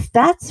 wow, if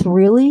that's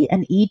really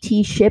an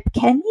ET ship,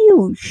 can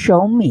you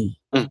show me?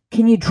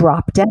 Can you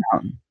drop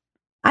down?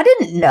 I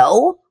didn't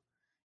know.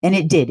 And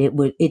it did.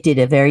 It did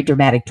a very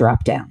dramatic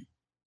drop down.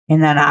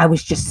 And then I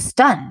was just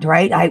stunned,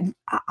 right?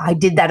 I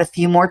did that a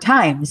few more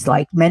times,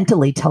 like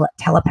mentally,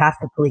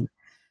 telepathically,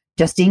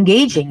 just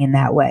engaging in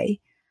that way.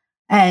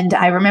 And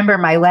I remember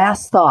my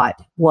last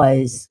thought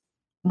was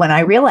when I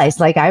realized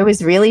like I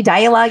was really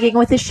dialoguing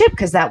with the ship,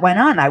 because that went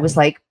on. I was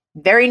like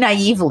very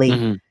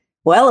naively,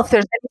 well, if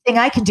there's anything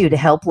I can do to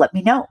help, let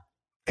me know.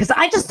 Because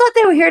I just thought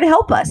they were here to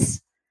help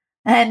us.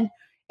 And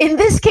in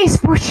this case,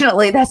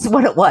 fortunately, that's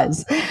what it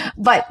was.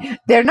 But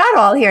they're not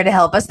all here to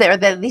help us.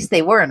 At least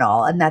they weren't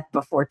all, and that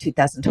before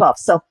 2012.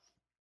 So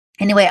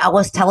anyway, I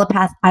was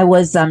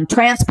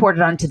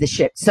transported onto the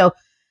ship. So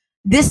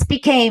this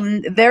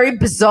became very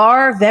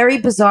bizarre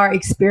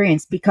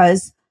experience,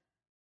 because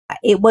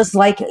it was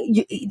like,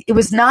 it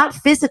was not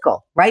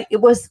physical, right?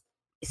 It was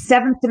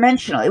 7th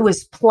dimensional. It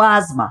was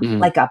plasma,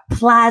 like a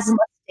plasma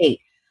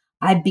state.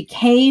 I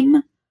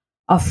became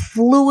a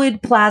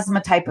fluid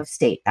plasma type of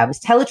state. I was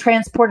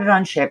teletransported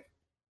on ship.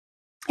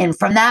 And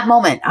from that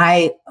moment,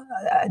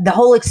 the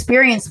whole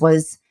experience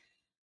was,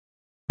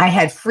 I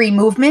had free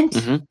movement.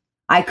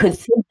 I could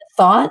think the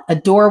thought, a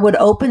door would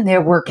open.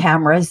 There were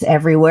cameras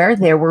everywhere.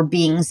 There were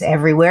beings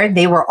everywhere.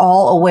 They were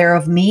all aware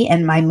of me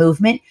and my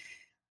movement.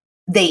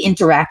 They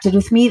interacted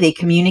with me. They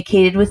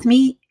communicated with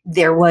me.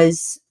 There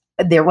was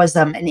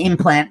an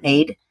implant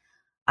made.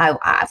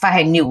 If I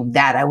had knew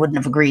that, I wouldn't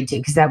have agreed to,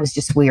 because that was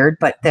just weird.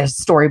 But there's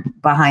a story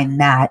behind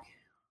that.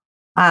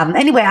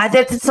 Anyway,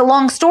 it's a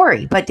long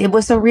story, but it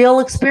was a real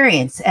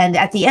experience. And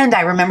at the end,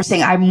 I remember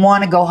saying, I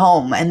want to go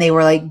home. And they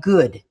were like,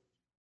 good.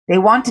 They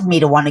wanted me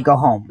to want to go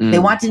home. They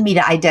wanted me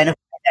to identify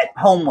that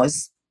home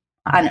was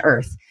on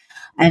Earth.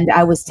 And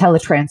I was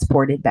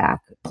teletransported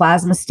back.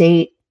 Plasma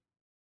state,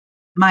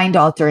 mind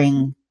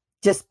altering,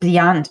 just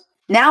beyond.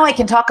 Now I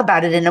can talk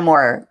about it in a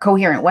more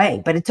coherent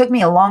way, but it took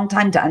me a long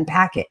time to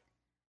unpack it.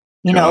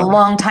 A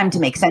long time to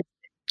make sense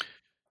of it.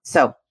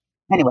 So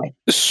anyway.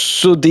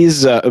 So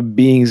these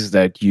beings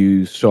that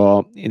you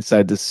saw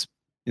inside the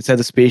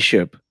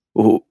spaceship,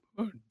 do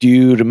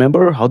you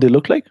remember how they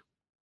look like?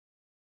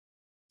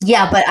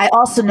 Yeah, but I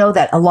also know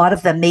that a lot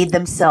of them made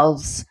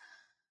themselves,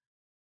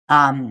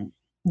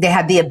 they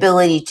had the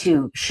ability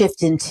to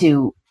shift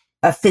into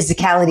a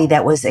physicality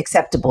that was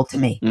acceptable to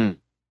me. Do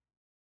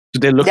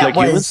they look like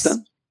humans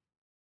then?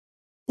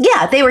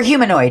 Yeah, they were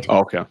humanoid. Oh,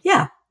 okay.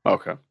 Yeah.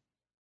 Okay.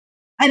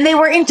 And they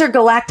were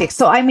intergalactic.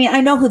 So, I mean,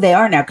 I know who they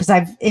are now because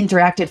I've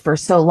interacted for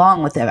so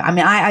long with them. I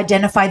mean, I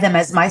identify them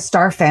as my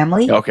star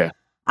family. Okay.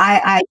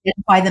 I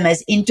identify them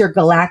as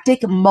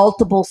intergalactic,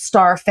 multiple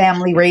star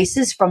family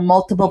races from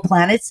multiple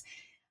planets.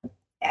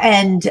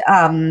 And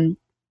I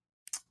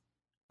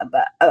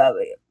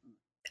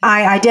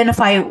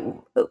identify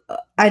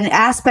an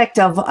aspect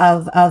of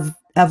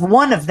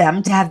one of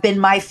them to have been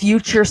my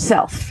future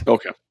self.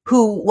 Okay.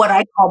 Who, what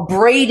I call,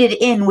 braided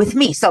in with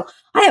me. So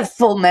I have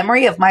full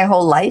memory of my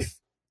whole life,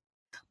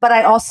 but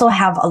I also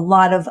have a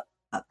lot of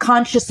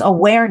conscious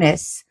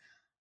awareness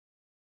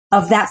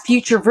of that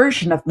future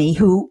version of me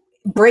who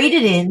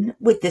braided in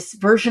with this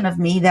version of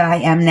me that I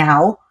am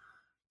now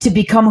to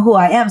become who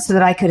I am so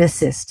that I could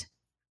assist.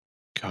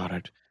 Got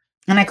it.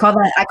 And I call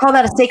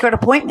that a sacred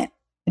appointment,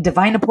 a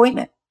divine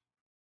appointment.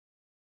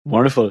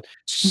 Wonderful.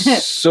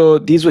 So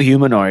these were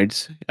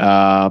humanoids.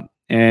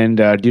 And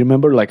do you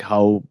remember like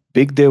how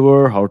big they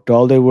were, how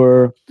tall they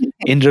were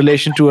in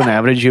relation to an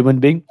average human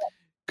being?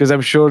 Because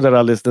I'm sure that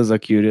our listeners are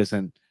curious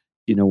and,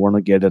 want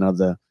to get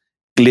another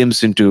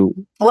glimpse into.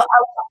 Well,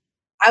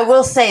 I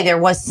will say there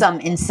was some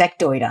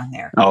insectoid on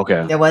there.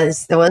 Okay. There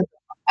was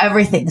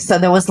everything. So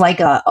there was like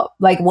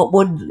what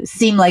would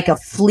seem like a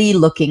flea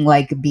looking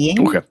like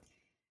being. Okay.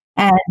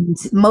 And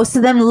most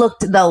of them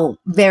looked, though,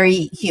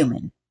 very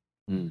human.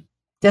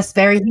 Just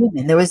very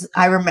human. There was,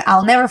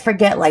 I'll never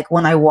forget, like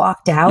when I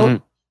walked out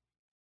of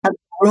the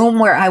room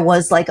where I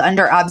was like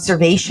under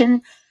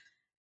observation,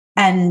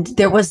 and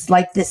there was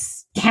like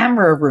this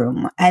camera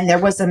room, and there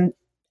was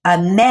a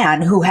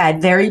man who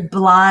had very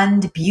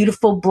blonde,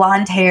 beautiful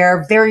blonde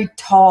hair, very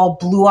tall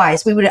blue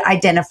eyes. We would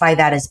identify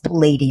that as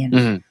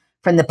Palladian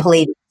from the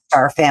Palladian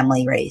star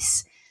family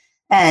race.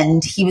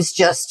 And he was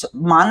just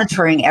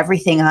monitoring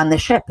everything on the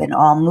ship and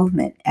all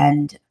movement.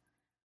 And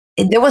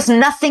there was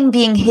nothing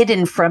being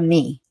hidden from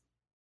me.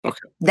 Okay.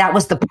 That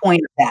was the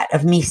point of that,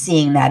 of me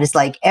seeing that. It's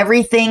like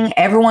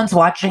everyone's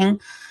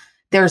watching.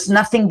 There's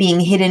nothing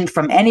being hidden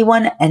from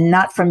anyone and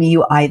not from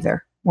you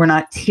either. We're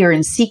not here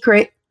in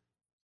secret.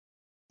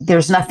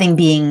 There's nothing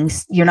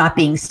you're not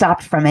being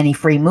stopped from any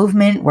free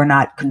movement. We're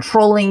not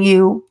controlling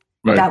you.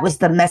 Right. That was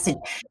the message.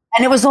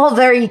 And it was all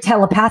very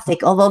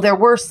telepathic, although there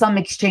were some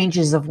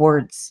exchanges of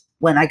words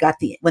when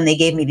they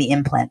gave me the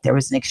implant. There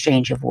was an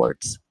exchange of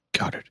words.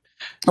 Got it.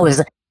 It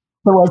was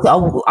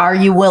are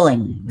you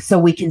willing so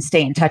we can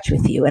stay in touch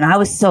with you? And I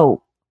was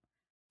so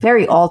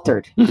very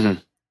altered. But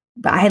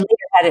I later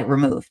had it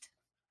removed.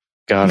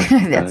 Got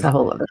it. That's a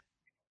whole other.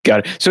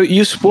 Got it. So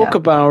you spoke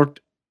about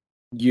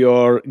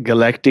your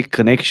galactic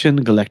connection,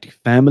 galactic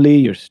family,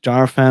 your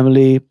star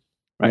family,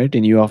 right?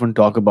 And you often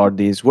talk about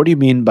these. What do you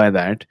mean by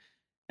that?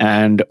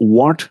 And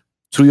what,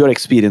 through your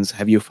experience,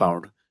 have you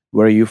found?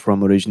 Where are you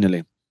from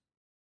originally?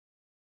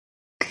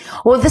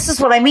 Well, this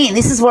is what I mean.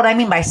 This is what I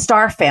mean by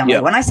star family. Yeah.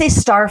 When I say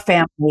star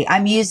family,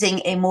 I'm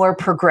using a more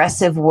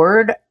progressive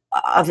word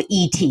of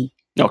ET.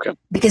 Okay.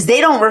 Because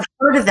they don't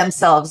refer to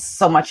themselves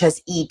so much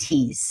as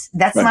ETs.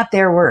 That's not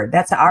their word.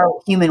 That's our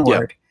human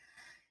word.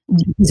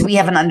 Because we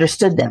haven't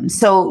understood them.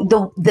 So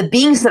the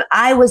beings that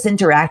I was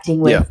interacting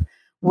with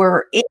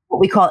were what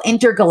we call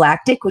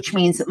intergalactic, which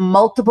means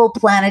multiple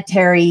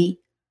planetary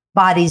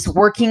bodies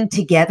working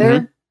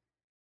together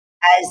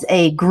as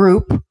a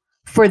group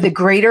for the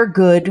greater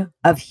good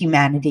of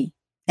humanity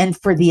and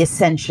for the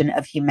ascension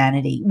of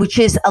humanity, which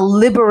is a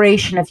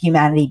liberation of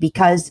humanity.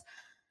 Because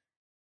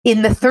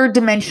in the third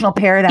dimensional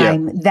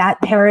paradigm, that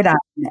paradigm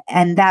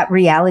and that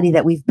reality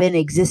that we've been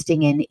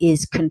existing in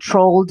is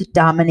controlled,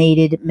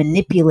 dominated,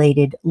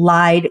 manipulated,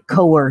 lied,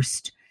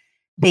 coerced,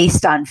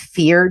 based on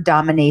fear,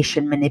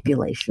 domination,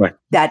 manipulation. Right.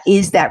 That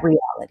is that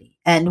reality.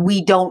 And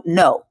we don't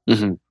know.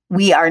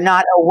 We are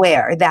not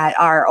aware that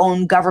our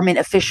own government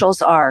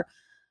officials are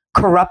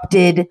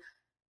corrupted,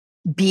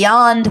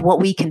 beyond what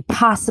we can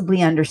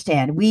possibly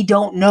understand. We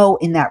don't know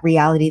in that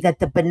reality that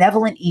the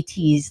benevolent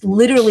ETs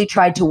literally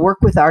tried to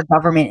work with our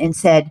government and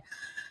said,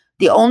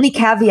 the only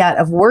caveat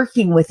of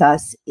working with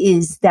us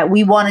is that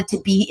we wanted to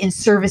be in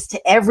service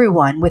to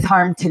everyone with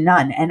harm to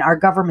none. And our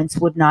governments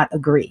would not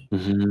agree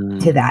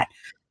to that.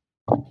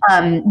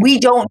 We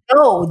don't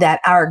know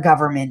that our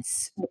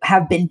governments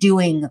have been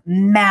doing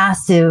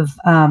massive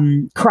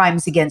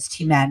crimes against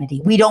humanity.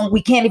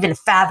 We can't even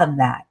fathom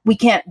that. We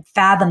can't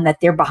fathom that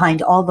they're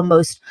behind all the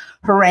most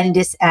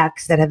horrendous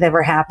acts that have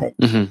ever happened.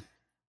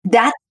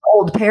 That's the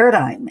old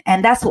paradigm.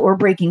 And that's what we're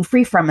breaking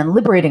free from and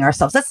liberating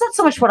ourselves. That's not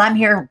so much what I'm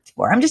here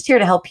for. I'm just here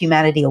to help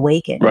humanity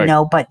awaken,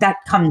 but that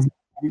comes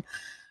in.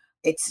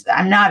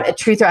 I'm not a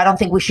truther. I don't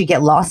think we should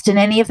get lost in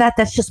any of that.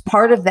 That's just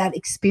part of that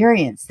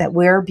experience that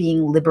we're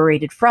being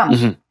liberated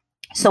from.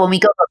 So when we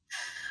go to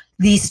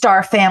these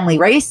star family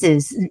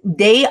races,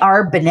 they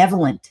are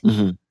benevolent.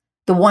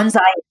 The ones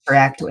I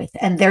interact with,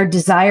 and their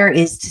desire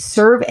is to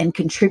serve and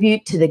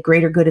contribute to the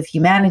greater good of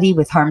humanity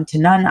with harm to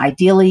none.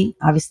 Ideally,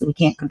 obviously, we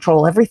can't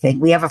control everything.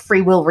 We have a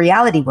free will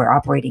reality we're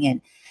operating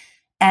in.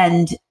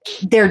 And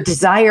their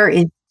desire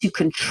is to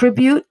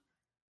contribute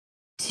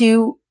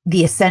to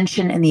the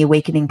ascension and the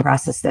awakening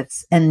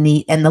process and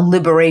the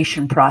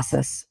liberation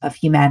process of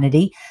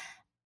humanity,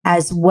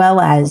 as well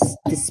as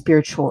the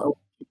spiritual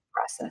awakening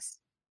process,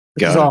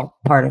 which is all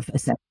part of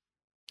ascension.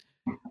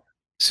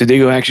 So there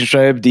you go, Action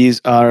Tribe. These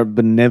are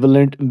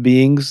benevolent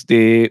beings.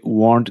 They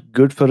want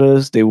good for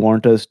us. They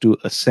want us to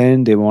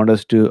ascend. They want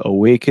us to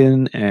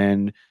awaken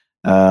and,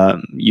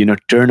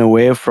 turn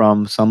away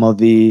from some of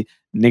the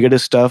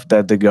negative stuff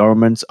that the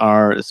governments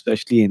are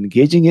especially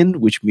engaging in,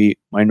 which we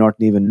might not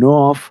even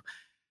know of.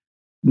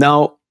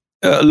 Now,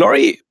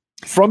 Laurie,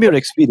 from your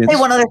experience... Say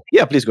one other thing.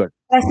 Yeah, please go ahead.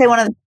 Can I say one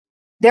other thing?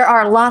 There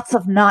are lots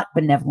of not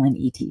benevolent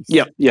ETs.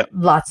 Yeah.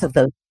 Lots of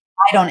those.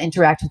 I don't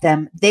interact with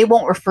them. They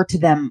won't refer to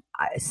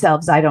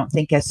themselves, I don't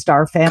think, as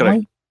star family.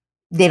 Correct.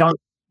 They don't.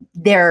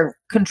 They're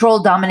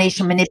control,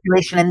 domination,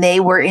 manipulation, and they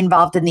were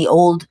involved in the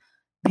old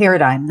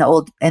paradigm,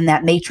 and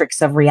that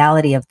matrix of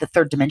reality of the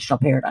third dimensional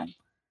paradigm.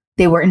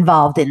 They were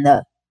involved in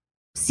the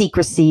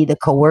secrecy, the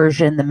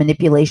coercion, the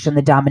manipulation,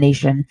 the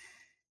domination,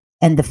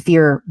 and the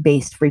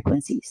fear-based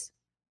frequencies.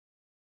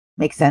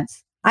 Make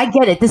sense? I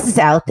get it. This is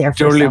out there for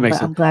totally some, makes but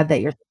sense. I'm glad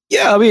that you're...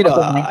 Yeah, I mean,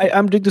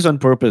 I'm doing this on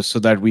purpose so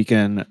that we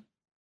can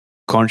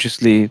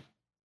consciously,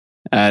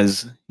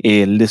 as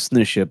a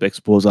listenership,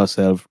 expose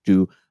ourselves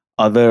to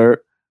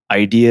other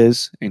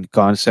ideas and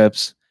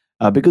concepts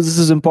because this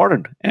is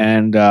important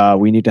and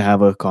we need to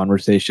have a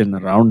conversation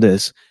around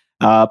this.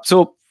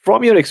 So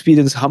from your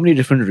experience, how many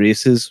different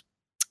races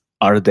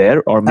are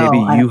there, or maybe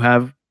you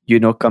have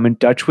come in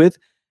touch with?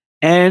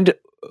 And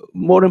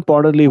more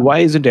importantly, why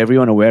isn't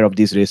everyone aware of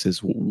these races?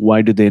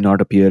 Why do they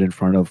not appear in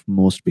front of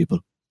most people?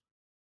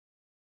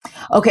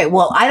 Okay,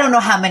 well, I don't know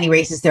how many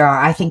races there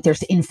are. I think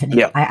there's infinite.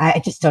 Yeah.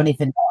 I just don't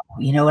even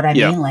know. You know what I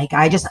mean? Like,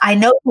 I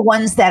know the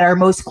ones that are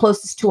most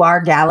closest to our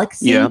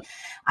galaxy. Yeah.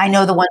 I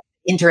know the ones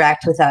that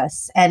interact with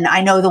us. And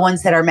I know the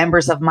ones that are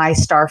members of my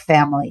star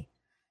family.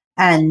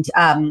 And,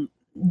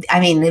 I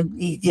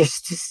mean,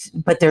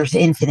 there's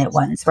infinite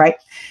ones, right?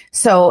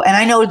 So, and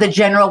I know the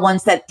general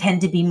ones that tend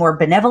to be more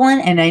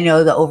benevolent. And I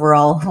know the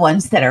overall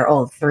ones that are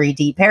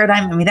 3D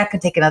paradigm. I mean, that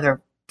could take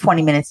another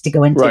 20 minutes to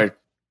go into. Right.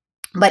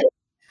 But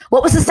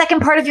what was the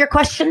second part of your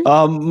question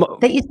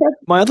that you said?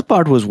 My other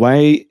part was,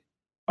 why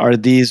are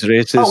these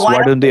races,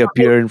 why don't they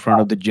appear in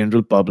front of the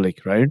general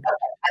public, right? Okay,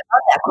 I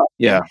love that question.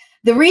 Yeah.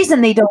 The reason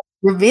they don't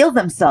reveal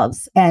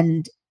themselves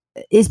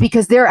is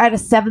because they're at a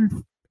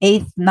 7th,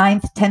 8th,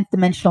 9th, 10th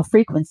dimensional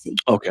frequency.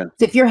 Okay.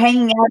 So if you're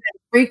hanging out at a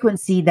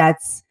frequency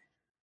that's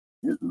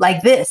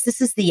like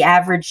this is the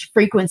average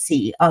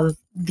frequency of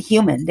the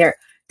human.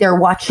 They're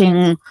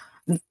watching...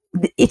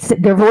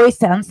 their voice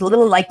sounds a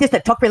little like this. They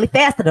talk really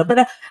fast.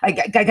 But I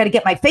got to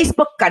get my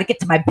Facebook. Got to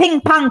get to my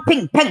ping pong.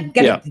 Got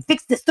to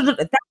fix this.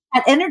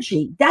 That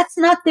energy. That's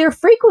not their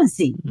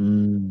frequency.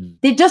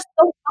 They just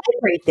don't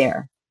vibrate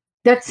there.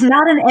 That's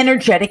not an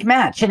energetic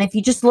match. And if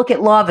you just look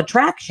at law of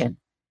attraction,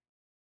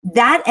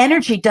 that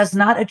energy does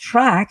not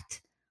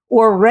attract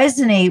or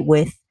resonate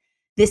with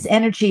this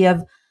energy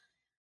of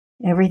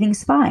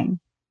everything's fine.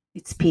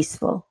 It's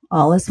peaceful.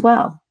 All is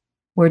well.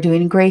 We're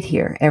doing great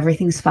here.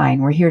 Everything's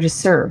fine. We're here to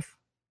serve.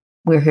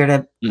 We're here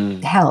to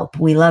help.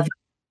 We love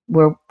you.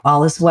 We're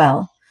all is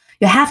well.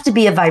 You have to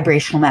be a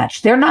vibrational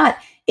match. They're not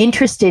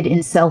interested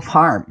in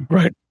self-harm.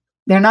 Right.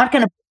 They're not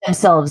going to put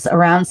themselves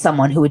around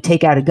someone who would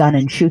take out a gun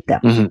and shoot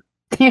them.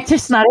 They're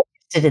just not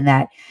interested in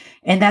that.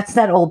 And that's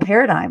that old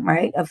paradigm,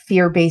 right, of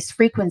fear-based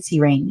frequency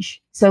range.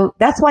 So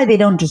that's why they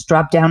don't just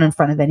drop down in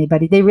front of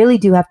anybody. They really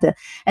do have to.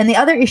 And the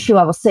other issue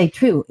I will say,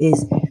 too,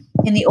 is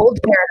in the old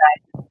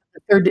paradigm,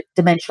 third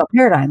dimensional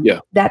paradigm,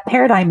 that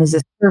paradigm is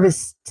a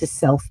service to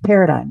self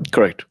paradigm.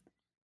 Correct.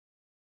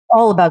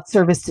 All about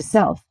service to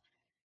self.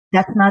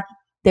 That's not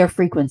their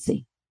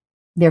frequency.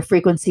 Their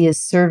frequency is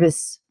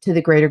service to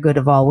the greater good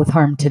of all with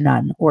harm to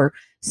none, or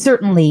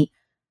certainly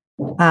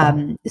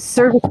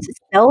service to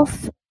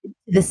self,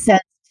 the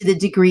sense to the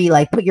degree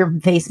like put your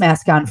face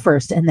mask on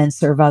first and then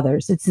serve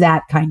others. It's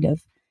that kind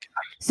of.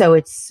 So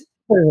it's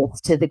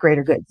to the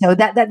greater good. So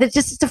that's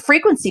just it's a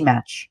frequency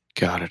match.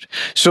 Got it.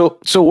 So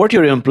what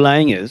you're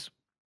implying is,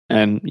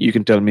 and you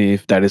can tell me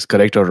if that is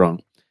correct or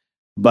wrong,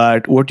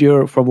 but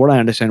from what I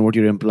understand, what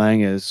you're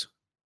implying is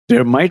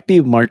there might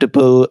be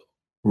multiple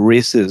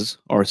races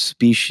or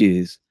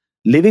species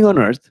living on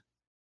Earth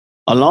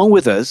along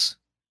with us,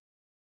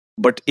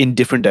 but in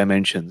different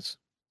dimensions.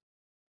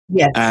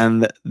 Yes.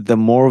 And the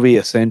more we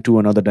ascend to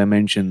another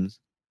dimension,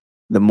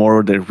 the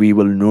more that we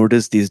will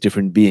notice these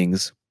different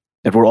beings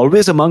that were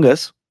always among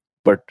us,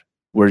 but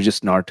we're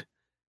just not,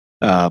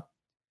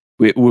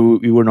 we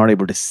were not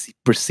able to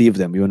perceive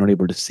them. We were not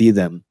able to see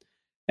them.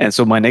 And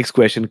so my next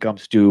question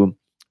comes to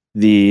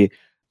these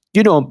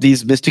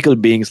mystical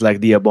beings like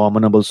the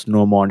abominable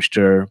snow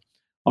monster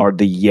or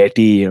the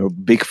Yeti or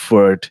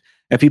Bigfoot.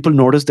 And people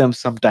notice them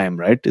sometime,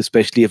 right?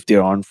 Especially if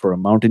they're on for a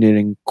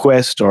mountaineering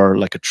quest or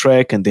like a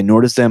trek, and they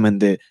notice them,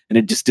 and it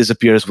just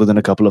disappears within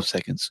a couple of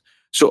seconds.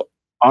 So,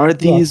 are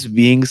these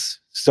beings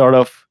sort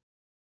of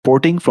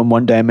porting from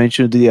one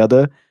dimension to the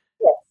other?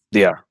 Yes.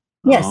 They are.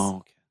 Yes. Oh,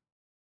 okay.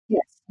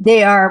 Yes,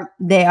 they are.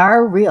 They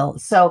are real.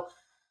 So,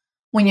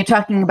 when you're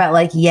talking about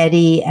like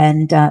Yeti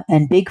and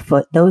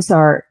Bigfoot, those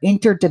are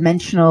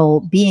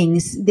interdimensional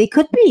beings. They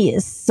could be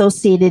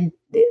associated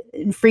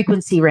in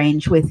frequency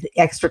range with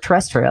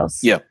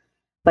extraterrestrials. Yeah.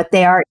 But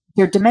they are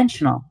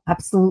interdimensional,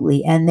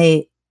 absolutely. And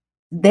they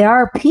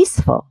are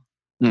peaceful.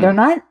 They're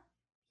not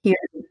here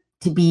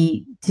to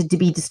be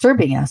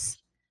disturbing us.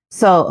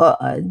 So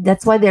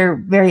that's why they're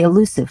very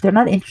elusive. They're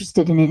not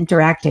interested in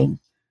interacting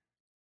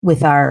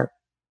with our,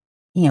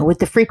 with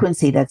the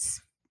frequency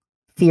that's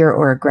fear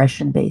or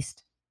aggression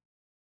based.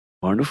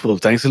 Wonderful.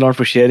 Thanks a lot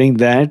for sharing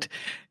that.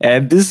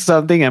 And this is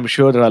something I'm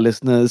sure that our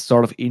listeners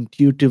sort of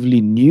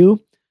intuitively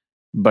knew,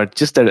 but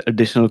just that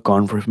additional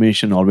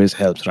confirmation always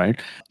helps, right?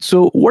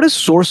 So, what is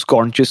source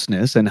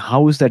consciousness and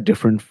how is that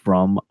different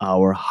from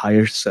our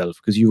higher self?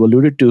 Because you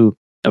alluded to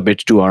a bit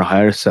to our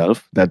higher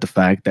self, that the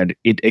fact that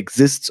it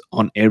exists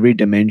on every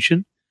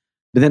dimension.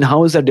 But then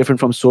how is that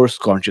different from source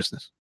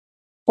consciousness?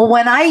 Well,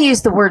 when I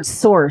use the word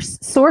source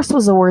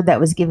was a word that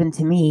was given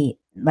to me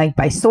like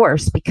by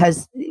source,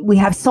 because we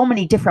have so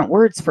many different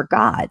words for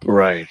God.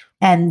 Right.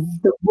 And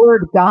the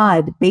word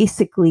God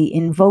basically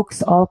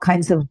invokes all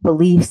kinds of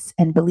beliefs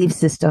and belief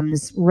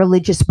systems,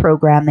 religious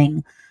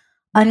programming,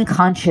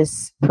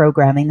 unconscious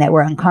programming that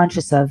we're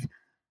unconscious of,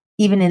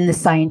 even in the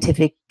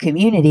scientific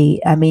community.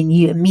 I mean,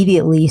 you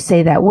immediately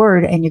say that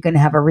word and you're going to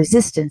have a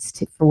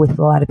resistance with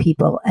a lot of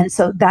people. And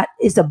so that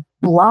is a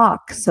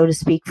block, so to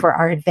speak, for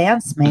our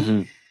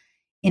advancement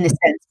in a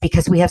sense,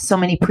 because we have so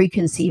many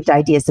preconceived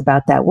ideas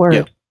about that word.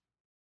 Yeah.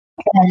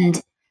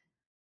 And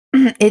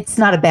it's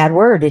not a bad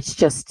word. It's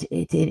just,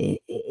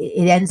 it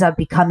ends up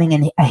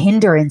becoming a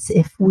hindrance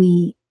if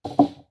we're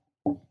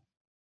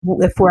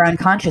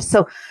unconscious.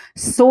 So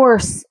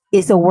source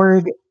is a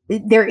word.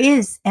 There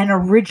is an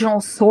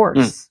original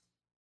source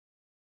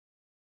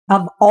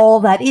of all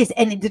that is.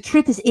 And the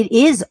truth is, it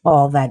is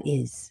all that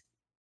is.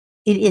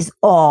 It is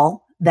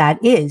all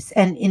that is.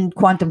 And in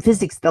quantum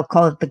physics, they'll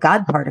call it the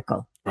God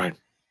particle. Right.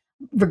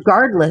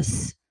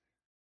 Regardless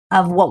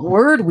of what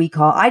word we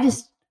call,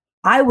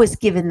 I was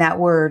given that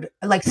word.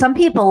 Like some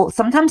people,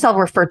 sometimes I'll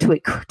refer to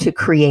it to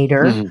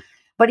creator,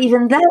 but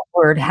even that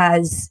word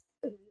has,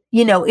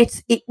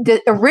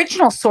 the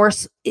original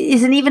source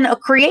isn't even a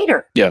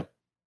creator. Yeah.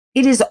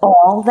 It is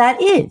all that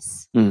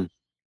is. And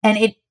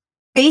it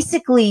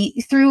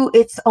basically, through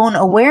its own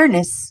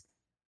awareness,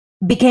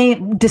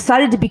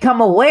 decided to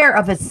become aware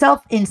of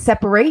itself in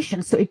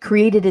separation. So it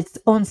created its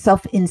own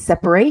self in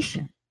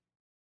separation.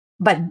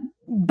 But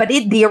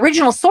the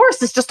original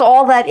source is just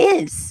all that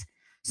is.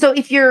 So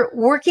if you're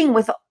working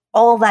with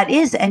all that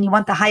is and you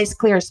want the highest,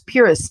 clearest,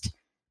 purest,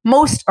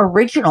 most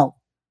original,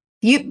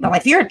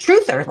 if you're a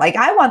truther, like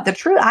I want the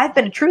truth. I've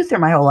been a truther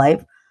my whole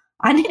life.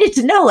 I needed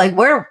to know, like,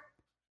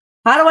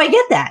 how do I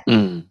get that? How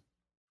do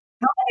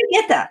I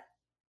get that?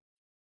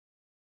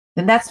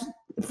 And that's,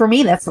 for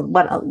me, that's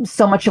what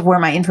so much of where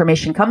my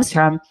information comes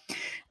from,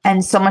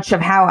 and so much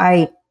of how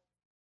I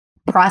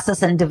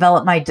process and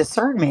develop my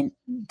discernment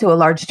to a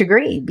large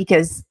degree,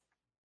 because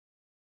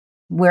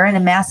we're in a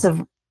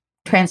massive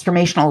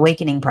transformational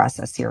awakening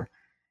process here.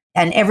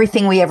 And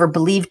everything we ever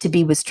believed to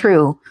be was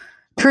true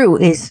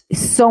is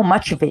so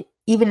much of it,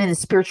 even in the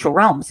spiritual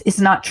realms, is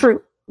not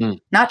true.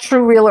 Not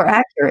true, real, or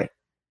accurate.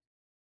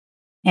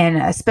 And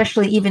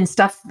especially even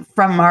stuff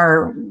from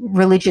our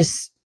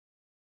religious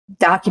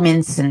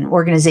documents and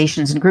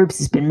organizations and groups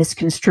has been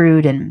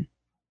misconstrued, and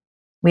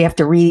we have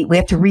to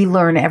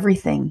relearn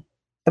everything.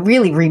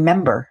 Really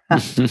remember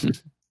what's been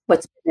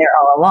there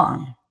all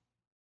along,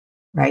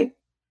 right?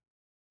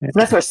 So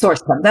that's where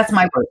source comes. That's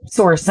my word,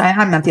 source.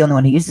 I'm not the only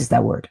one who uses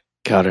that word.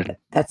 Got it.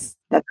 That's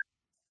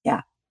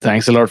yeah.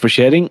 Thanks a lot for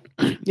sharing.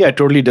 Yeah, it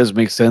totally does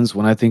make sense.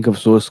 When I think of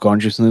source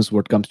consciousness,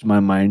 what comes to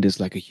my mind is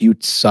like a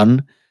huge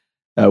sun,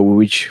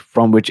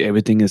 from which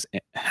everything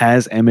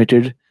has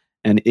emitted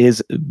and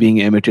is being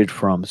emitted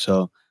from.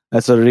 So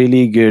that's a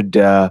really good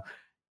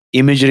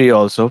imagery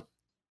also.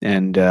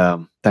 And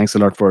thanks a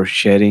lot for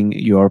sharing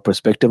your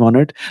perspective on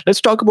it.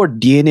 Let's talk about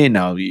DNA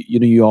now.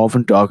 You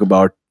often talk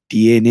about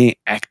DNA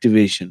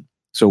activation.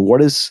 So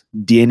what is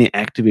DNA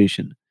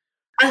activation?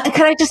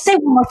 Can I just say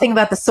one more thing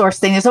about the source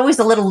thing? There's always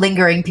a little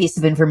lingering piece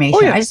of information.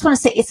 Oh, yeah. I just want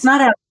to say it's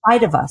not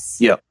outside of us.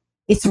 Yeah.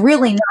 It's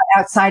really not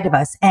outside of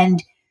us.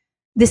 And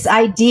this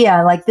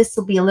idea, like this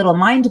will be a little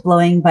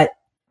mind-blowing, but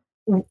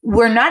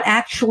we're not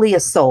actually a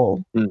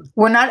soul.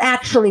 We're not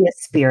actually a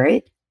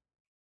spirit.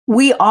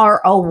 We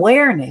are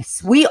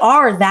awareness. We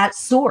are that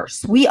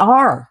source. We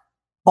are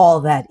all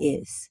that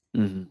is.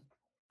 Mm-hmm.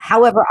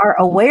 However, our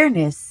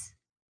awareness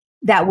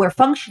that we're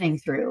functioning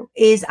through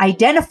is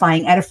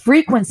identifying at a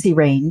frequency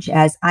range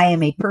as I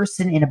am a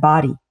person in a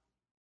body.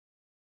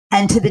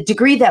 And to the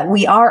degree that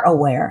we are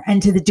aware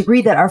and to the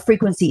degree that our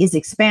frequency is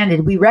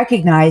expanded, we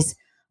recognize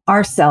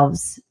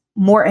ourselves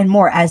more and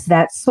more as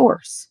that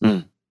source.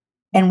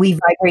 And we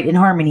vibrate in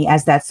harmony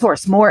as that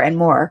source more and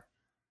more.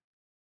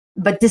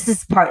 But this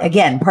is part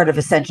of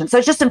Ascension. So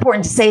it's just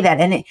important to say that.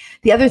 And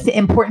the other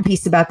important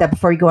piece about that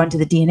before we go on to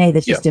the DNA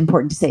that's just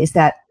important to say is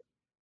that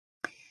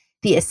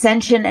the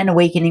ascension and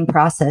awakening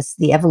process,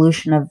 the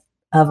evolution of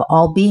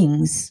all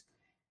beings,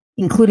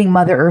 including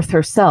Mother Earth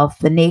herself,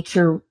 the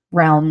nature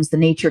realms, the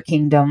nature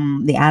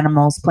kingdom, the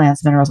animals,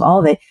 plants, minerals, all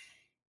of it,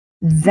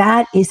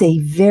 that is a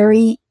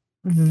very,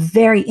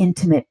 very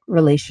intimate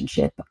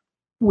relationship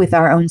with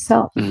our own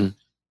self. Mm-hmm.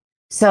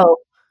 So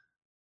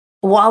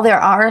while there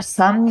are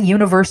some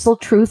universal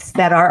truths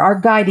that are our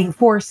guiding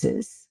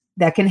forces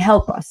that can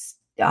help us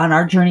on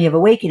our journey of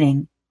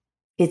awakening,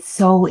 it's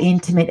so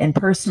intimate and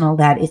personal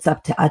that it's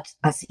up to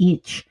us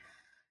each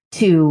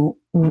to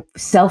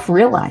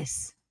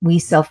self-realize. We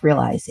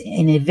self-realize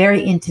in a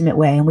very intimate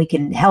way, and we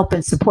can help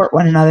and support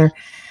one another.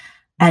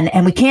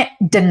 And we can't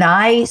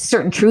deny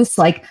certain truths,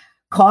 like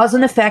cause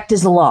and effect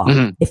is a law.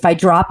 Mm-hmm. If I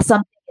drop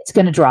something, it's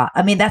going to drop.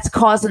 I mean, that's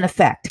cause and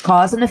effect.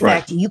 Cause and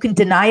effect. Right. You can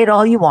deny it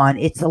all you want.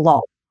 It's a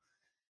law.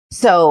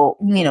 So,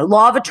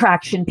 law of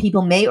attraction,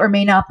 people may or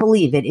may not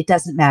believe it. It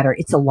doesn't matter.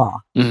 It's a law.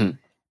 Mm-hmm.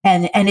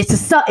 And it's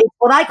it's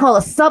what I call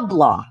a sub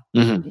law.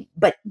 Mm-hmm.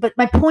 But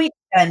my point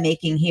that I'm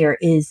making here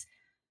is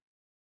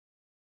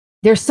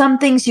there's some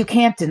things you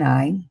can't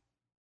deny.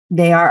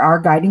 They are our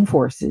guiding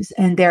forces.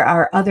 And there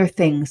are other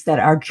things that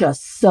are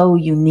just so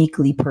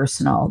uniquely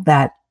personal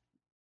that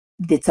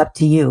it's up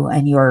to you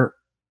and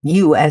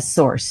you as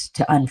source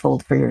to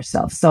unfold for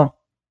yourself. So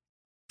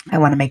I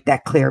want to make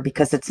that clear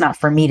because it's not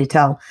for me to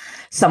tell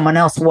someone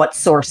else what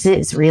source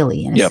is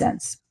really in a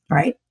sense.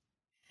 Right.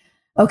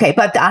 Okay.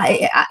 But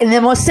in the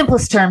most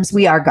simplest terms,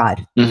 we are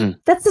God. Mm-hmm.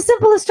 That's the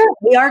simplest term.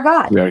 We are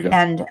God.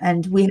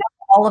 And we have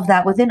all of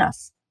that within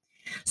us.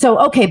 So,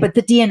 okay. But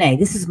the DNA,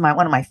 this is one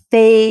of my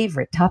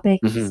favorite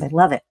topics. Mm-hmm. I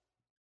love it.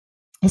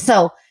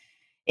 So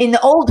in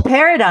the old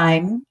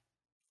paradigm,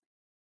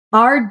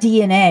 our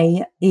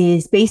DNA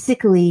is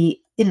basically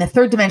in the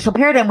third dimensional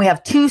paradigm. We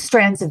have two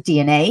strands of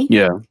DNA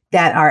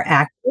that are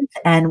active,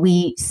 and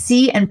we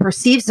see and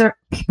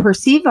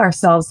perceive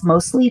ourselves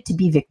mostly to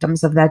be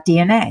victims of that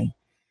DNA.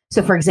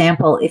 So, for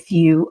example, if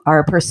you are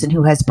a person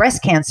who has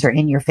breast cancer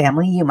in your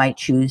family, you might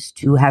choose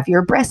to have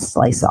your breast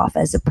slice off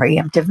as a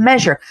preemptive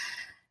measure.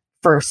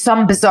 For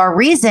some bizarre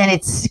reason,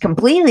 it's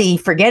completely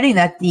forgetting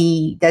that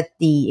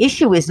the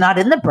issue is not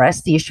in the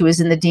breast, the issue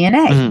is in the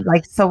DNA. Mm-hmm.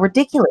 Like, so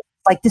ridiculous.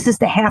 Like, this is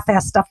the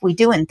half-ass stuff we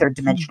do in third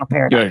dimensional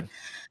paradigm.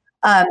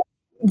 Right.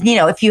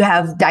 If you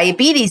have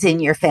diabetes in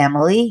your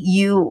family,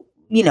 you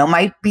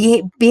might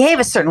behave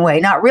a certain way,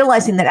 not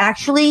realizing that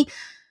actually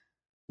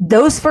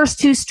those first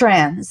two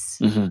strands,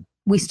 mm-hmm.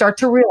 we start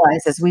to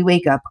realize as we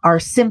wake up, are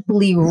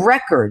simply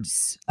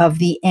records of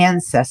the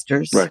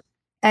ancestors. Right.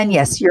 And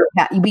yes,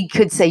 we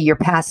could say your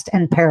past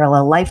and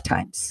parallel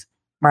lifetimes,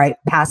 right?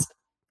 Past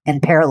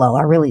and parallel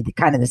are really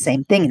kind of the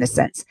same thing in a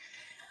sense.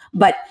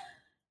 But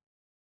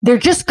they're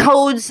just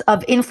codes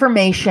of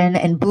information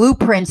and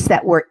blueprints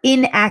that were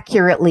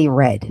inaccurately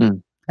read.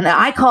 Mm. And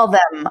I call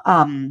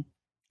them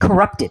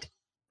corrupted.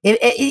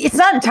 It's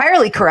not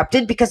entirely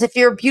corrupted because if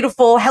you're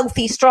beautiful,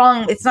 healthy,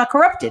 strong, it's not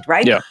corrupted,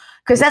 right? Yeah.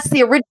 Because that's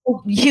the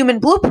original human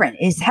blueprint,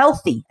 is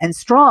healthy and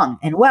strong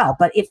and well.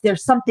 But if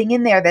there's something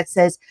in there that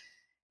says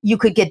you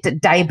could get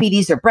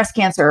diabetes or breast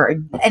cancer or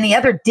any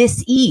other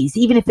dis-ease,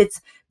 even if it's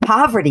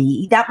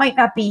poverty, that might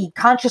not be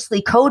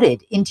consciously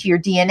coded into your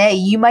DNA.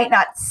 You might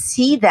not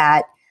see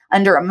that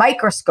under a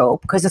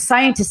microscope because a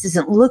scientist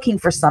isn't looking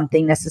for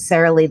something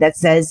necessarily that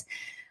says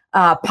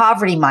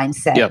poverty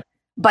mindset. Yep.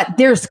 But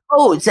there's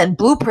codes and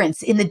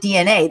blueprints in the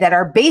DNA that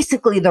are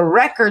basically the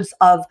records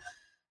of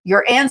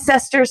your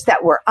ancestors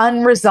that were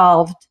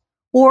unresolved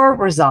or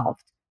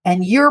resolved.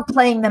 And you're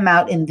playing them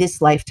out in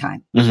this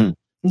lifetime. Mm-hmm.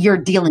 You're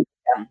dealing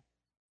with them.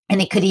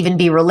 And it could even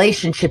be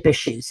relationship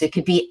issues. It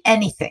could be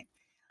anything.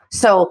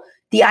 So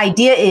the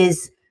idea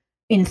is,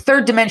 in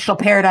third dimensional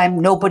paradigm,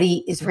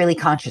 nobody is really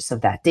conscious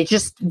of that. They're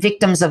just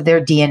victims of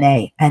their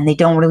DNA and they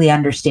don't really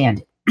understand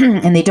it.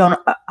 And they don't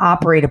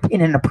operate in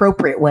an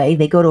appropriate way.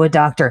 They go to a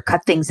doctor,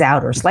 cut things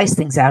out or slice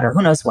things out or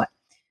who knows what.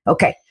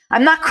 Okay.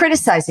 I'm not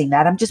criticizing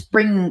that. I'm just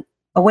bringing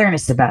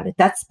awareness about it.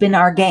 That's been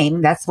our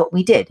game. That's what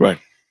we did. Right.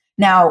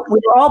 Now, we're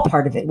all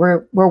part of it.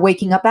 We're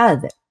waking up out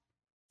of it.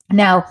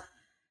 Now,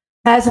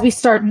 as we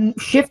start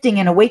shifting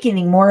and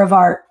awakening more of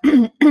our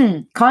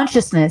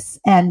consciousness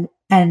and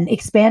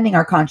expanding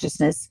our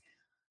consciousness,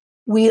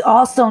 we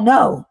also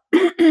know,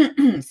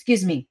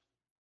 excuse me,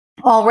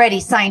 already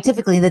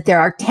scientifically that there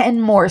are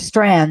 10 more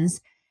strands.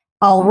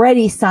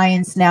 Already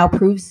science now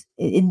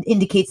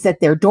indicates that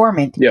they're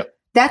dormant. Yeah.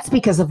 That's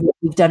because of what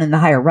we've done in the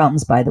higher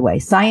realms, by the way.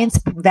 Science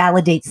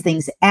validates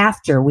things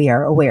after we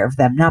are aware of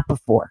them, not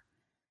before.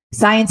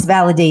 Science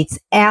validates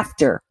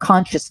after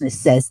consciousness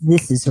says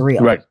this is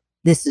real. Right.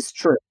 This is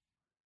true.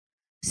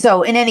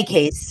 So in any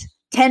case,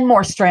 10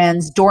 more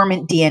strands,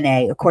 dormant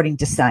DNA, according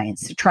to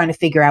science. They're trying to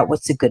figure out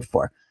what's it good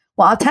for.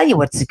 Well, I'll tell you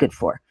what's it good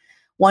for.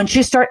 Once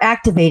you start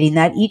activating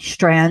that, each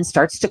strand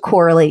starts to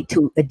correlate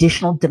to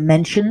additional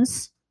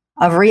dimensions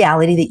of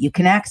reality that you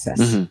can access.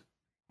 Mm-hmm.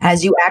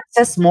 As you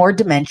access more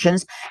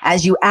dimensions,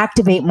 as you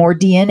activate more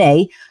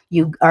DNA,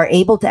 you are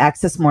able to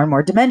access more and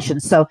more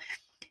dimensions. So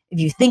if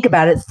you think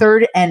about it,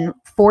 third and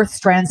fourth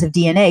strands of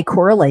DNA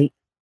correlate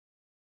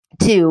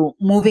to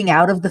moving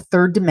out of the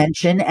third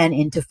dimension and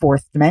into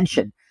fourth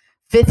dimension.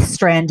 Fifth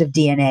strand of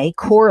DNA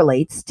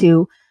correlates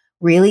to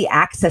really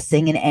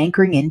accessing and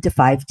anchoring into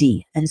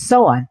 5D and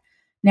so on.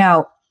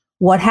 Now,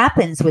 what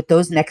happens with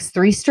those next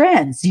three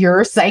strands?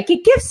 Your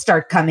psychic gifts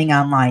start coming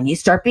online. You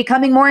start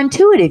becoming more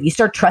intuitive. You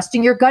start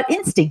trusting your gut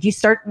instinct. You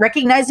start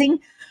recognizing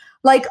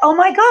like, oh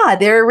my God,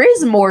 there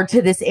is more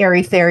to this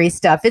airy fairy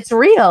stuff. It's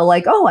real.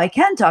 Like, oh, I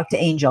can talk to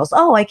angels.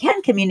 Oh, I can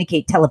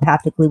communicate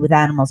telepathically with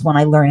animals when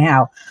I learn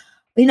how.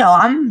 You know,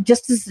 I'm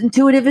just as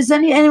intuitive as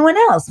anyone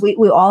else. We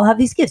all have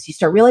these gifts. You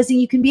start realizing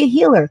you can be a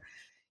healer.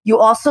 You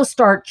also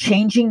start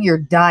changing your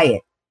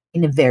diet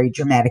in a very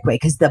dramatic way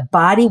because the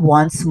body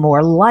wants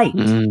more light.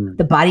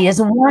 The body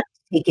doesn't want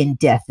to take in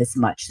death as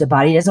much. The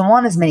body doesn't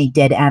want as many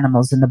dead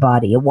animals in the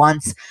body. It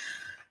wants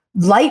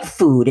light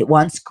food. It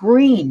wants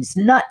greens,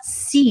 nuts,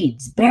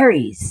 seeds,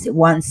 berries. It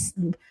wants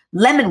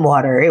lemon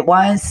water. It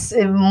wants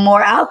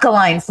more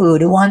alkaline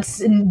food.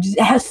 It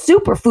has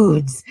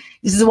superfoods.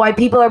 This is why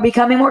people are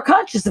becoming more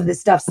conscious of this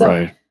stuff. So,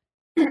 right.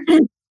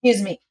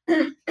 Excuse me.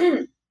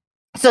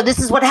 So this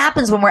is what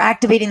happens when we're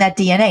activating that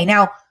DNA.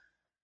 Now,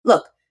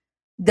 look,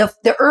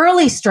 the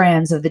early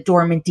strands of the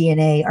dormant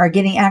DNA are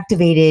getting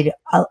activated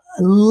a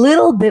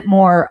little bit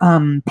more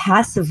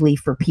passively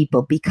for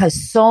people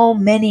because so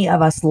many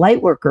of us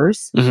light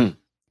workers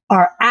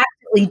are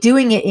actively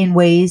doing it in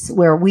ways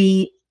where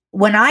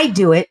when I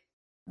do it,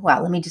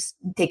 well, let me just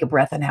take a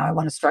breath on how I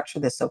want to structure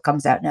this so it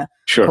comes out in a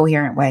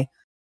coherent way.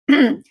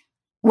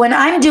 When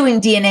I'm doing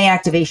DNA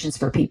activations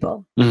for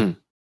people, I'm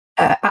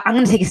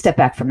going to take a step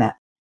back from that.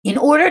 In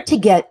order to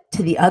get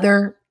to the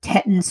other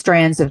 10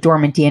 strands of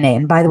dormant DNA,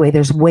 and by the way,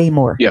 there's way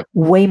more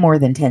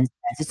than 10 strands.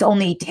 It's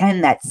only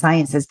 10 that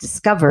science has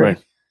discovered.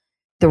 Right.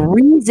 The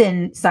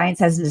reason science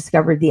hasn't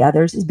discovered the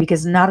others is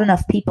because not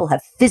enough people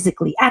have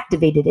physically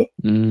activated it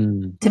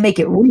to make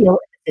it real in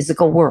the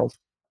physical world.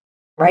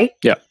 Right?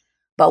 Yeah.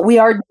 But we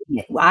are doing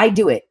it. I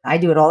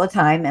do it all the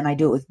time, and I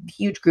do it with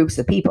huge groups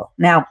of people.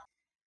 Now,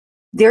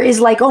 there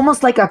is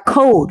almost like a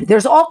code.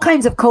 There's all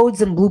kinds of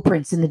codes and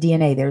blueprints in the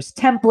DNA. There's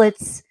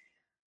templates.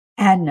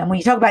 And when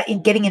you talk about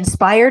getting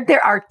inspired,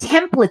 there are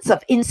templates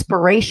of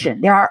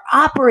inspiration. There are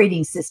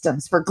operating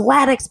systems for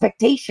glad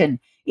expectation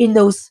in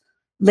those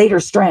later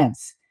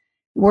strands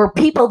where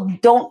people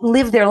don't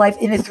live their life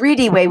in a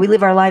 3D way. We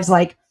live our lives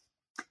like,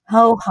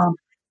 oh,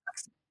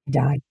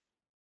 die.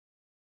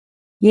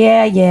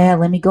 Yeah,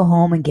 let me go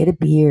home and get a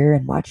beer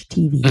and watch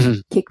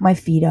TV, kick my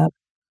feet up.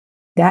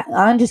 That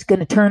I'm just going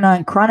to turn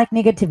on Chronic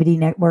Negativity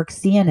Network,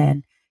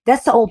 CNN.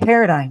 That's the old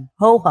paradigm.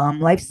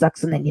 Ho-hum, life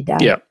sucks and then you die.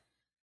 Yeah.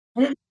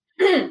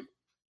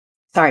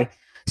 Sorry.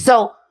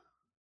 So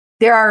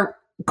there are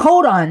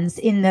codons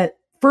in the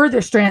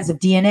further strands of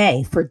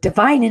DNA for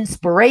divine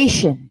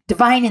inspiration,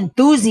 divine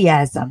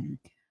enthusiasm,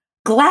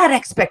 glad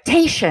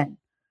expectation,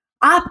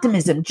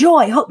 optimism,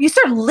 joy, hope. You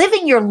start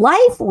living your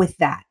life with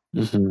that.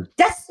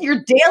 That's your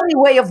daily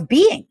way of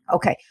being.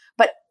 Okay.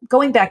 But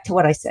going back to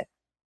what I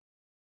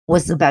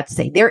was about to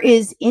say, there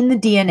is in the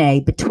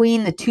DNA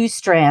between the two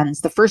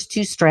strands, the first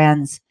two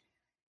strands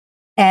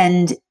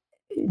and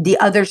the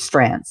other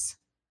strands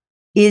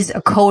is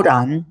a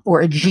codon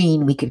or a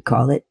gene, we could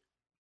call it.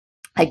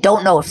 I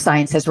don't know if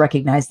science has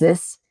recognized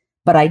this,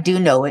 but I do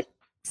know it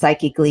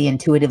psychically,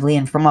 intuitively,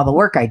 and from all the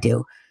work I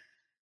do,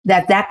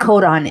 that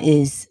codon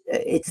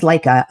it's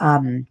like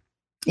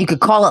you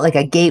could call it like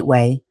a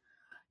gateway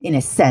in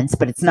a sense,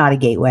 but it's not a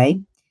gateway,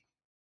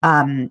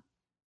 to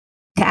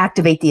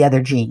activate the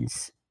other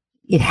genes.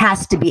 It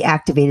has to be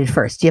activated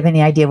first. Do you have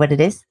any idea what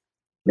it is?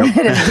 Nope.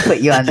 To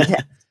put you on the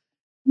test.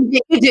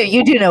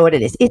 You do know what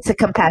it is. It's a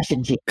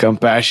compassion gene.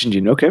 Compassion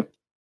gene, okay.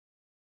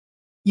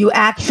 You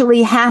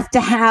actually have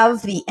to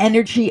have the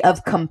energy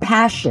of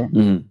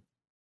compassion.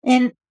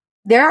 And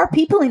there are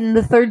people in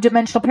the third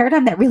dimensional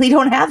paradigm that really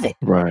don't have it.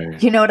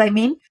 Right. You know what I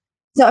mean?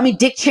 So,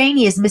 Dick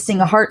Cheney is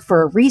missing a heart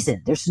for a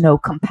reason. There's no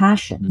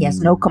compassion. He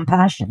has no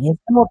compassion. He has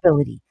no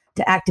ability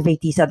to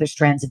activate these other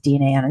strands of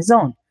DNA on his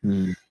own.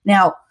 Mm.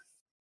 Now,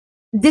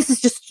 this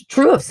is just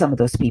true of some of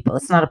those people.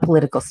 It's not a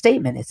political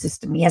statement. It's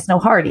just, he has no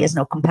heart. He has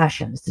no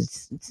compassion.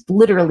 It's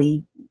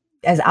literally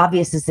as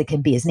obvious as it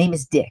can be. His name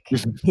is Dick.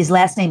 His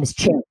last name is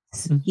Chains.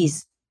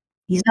 He's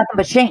nothing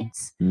but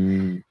chains.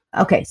 Mm.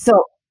 Okay,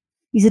 so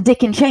he's a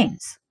dick in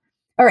chains.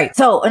 All right,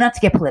 so not to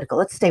get political,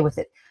 let's stay with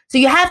it. So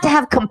you have to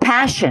have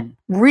compassion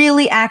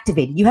really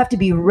activated. You have to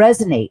be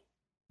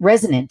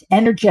resonant,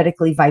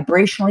 energetically,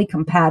 vibrationally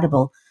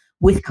compatible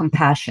with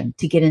compassion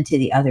to get into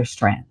the other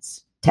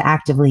strands, to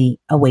actively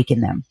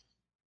awaken them.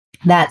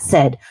 That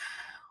said,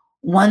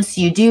 once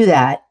you do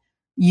that,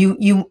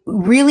 you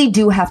really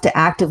do have to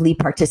actively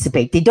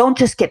participate. They don't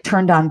just get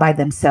turned on by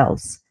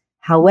themselves.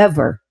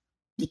 However,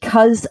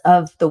 because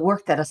of the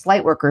work that us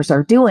light workers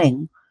are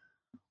doing,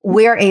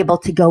 we're able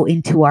to go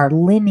into our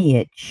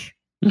lineage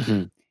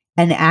and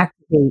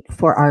activate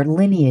for our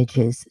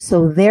lineages.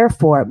 So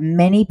therefore,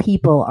 many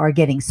people are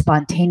getting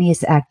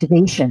spontaneous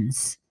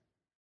activations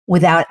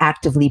without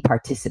actively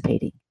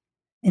participating.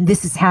 And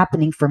this is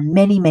happening for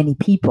many, many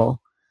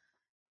people.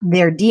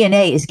 Their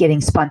DNA is getting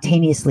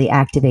spontaneously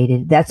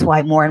activated. That's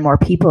why more and more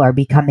people are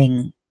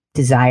becoming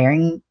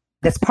desiring.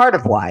 That's part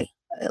of why,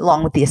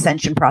 along with the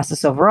ascension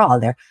process overall.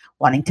 They're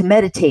wanting to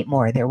meditate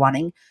more. They're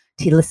wanting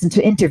to listen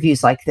to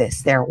interviews like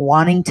this. They're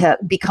wanting to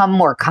become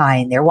more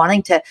kind. They're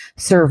wanting to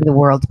serve the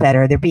world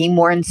better. They're being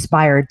more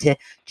inspired to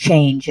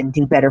change and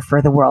do better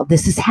for the world.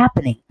 This is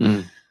happening.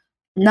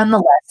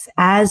 Nonetheless,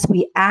 as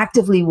we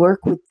actively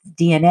work with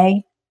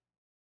DNA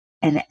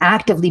and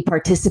actively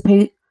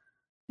participate,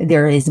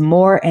 there is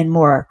more and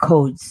more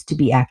codes to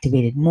be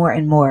activated, more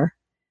and more.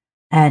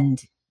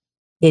 And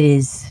it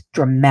is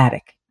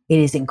dramatic. It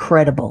is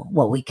incredible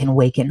what we can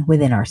awaken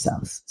within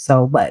ourselves.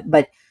 So,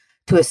 but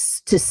to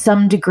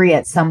some degree,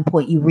 at some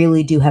point, you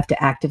really do have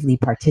to actively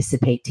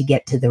participate to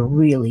get to the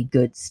really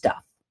good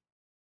stuff.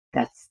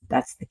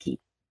 That's the key.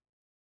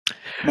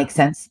 Make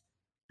sense?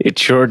 It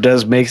sure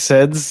does make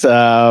sense.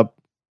 The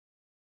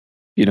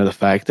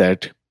fact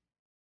that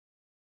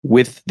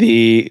with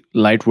the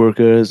light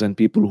workers and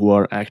people who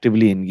are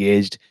actively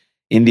engaged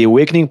in the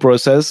awakening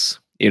process,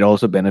 it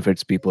also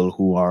benefits people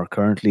who are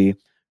currently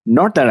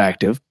not that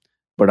active,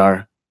 but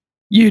are,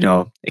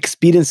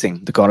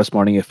 experiencing the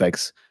corresponding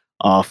effects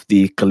of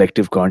the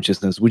collective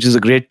consciousness, which is a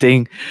great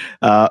thing.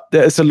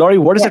 So, Laurie,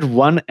 what is that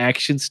one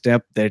action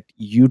step that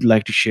you'd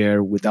like to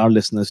share with our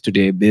listeners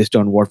today based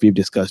on what we've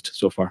discussed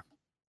so far?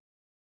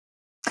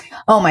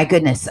 Oh my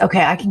goodness.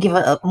 Okay, I can give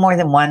more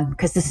than one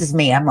because this is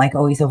me. I'm like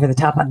always over the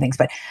top on things.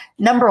 But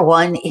number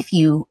one, if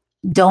you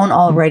don't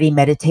already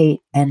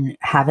meditate and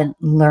haven't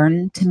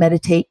learned to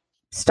meditate,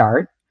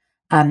 start.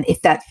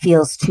 If that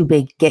feels too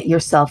big, get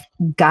yourself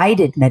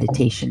guided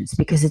meditations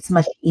because it's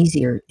much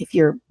easier if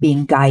you're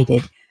being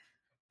guided.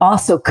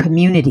 Also,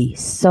 community,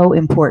 so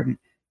important.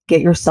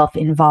 Get yourself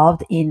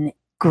involved in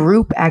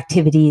group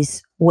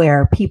activities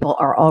where people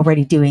are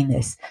already doing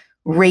this.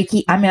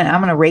 Reiki, I'm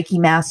a Reiki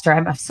master. I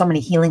have so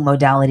many healing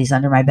modalities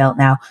under my belt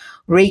now.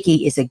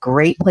 Reiki is a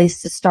great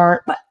place to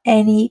start, but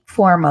any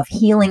form of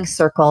healing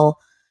circle,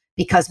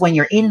 because when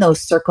you're in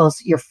those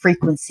circles, your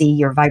frequency,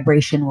 your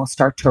vibration will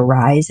start to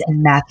rise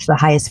and match the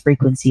highest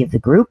frequency of the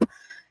group.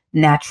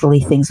 Naturally,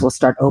 things will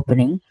start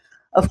opening.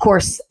 Of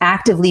course,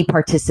 actively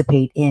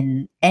participate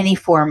in any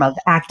form of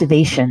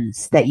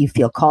activations that you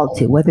feel called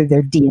to, whether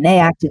they're DNA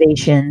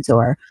activations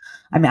or,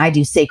 I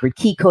do sacred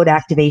key code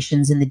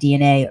activations in the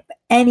DNA,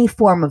 any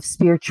form of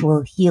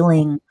spiritual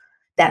healing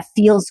that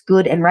feels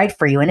good and right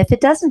for you. And if it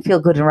doesn't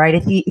feel good and right,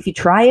 if you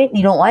try it and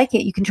you don't like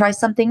it, you can try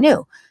something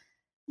new.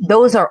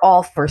 Those are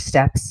all first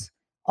steps.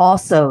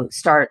 Also,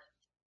 start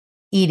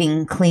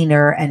eating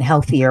cleaner and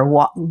healthier,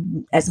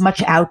 as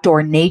much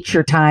outdoor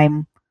nature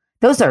time.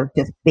 Those are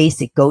just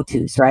basic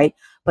go-tos, right?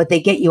 But they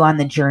get you on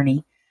the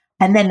journey.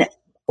 And then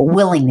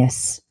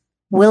willingness,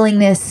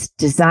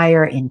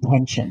 desire,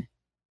 intention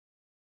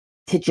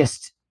to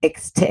just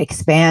to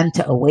expand,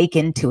 to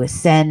awaken, to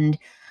ascend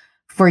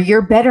for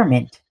your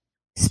betterment,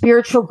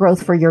 spiritual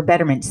growth for your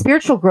betterment.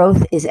 Spiritual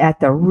growth is at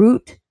the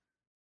root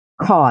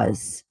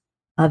cause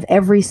of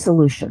every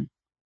solution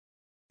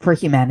for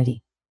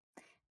humanity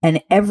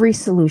and every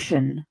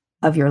solution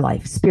of your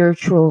life.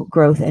 Spiritual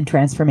growth and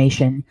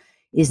transformation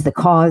is the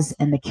cause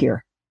and the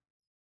cure.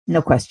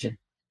 No question.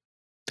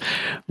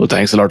 Well,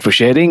 thanks a lot for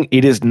sharing.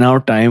 It is now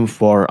time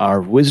for our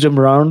wisdom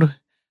round,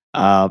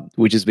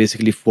 which is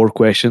basically 4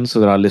 questions so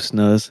that our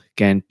listeners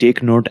can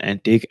take note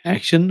and take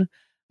action,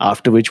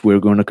 after which we're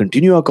going to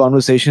continue our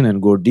conversation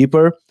and go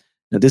deeper.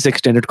 Now, this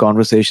extended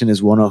conversation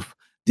is one of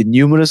the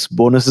numerous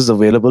bonuses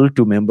available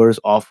to members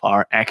of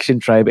our Action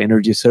Tribe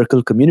Energy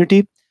Circle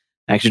community.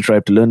 Action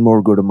Tribe, to learn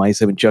more, go to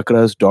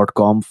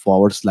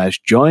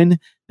my7chakras.com/join.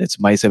 That's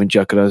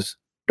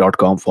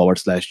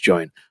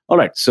my7chakras.com/join. All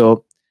right.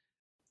 So,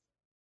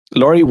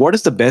 Laurie, what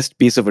is the best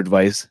piece of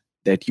advice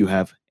that you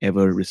have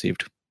ever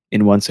received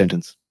in one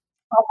sentence?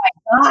 Oh my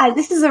God,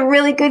 this is a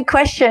really good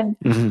question.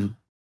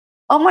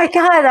 Oh my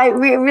God, it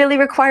really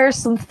requires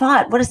some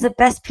thought. What is the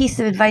best piece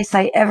of advice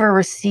I ever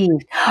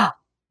received?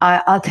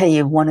 I'll tell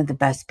you one of the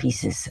best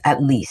pieces,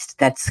 at least,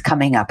 that's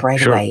coming up right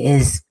Sure. away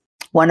is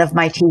one of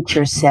my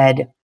teachers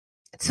said,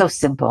 it's so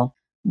simple.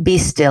 Be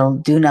still,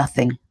 do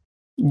nothing,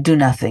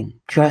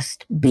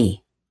 just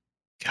be.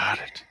 Got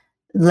it.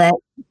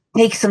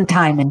 Take some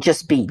time and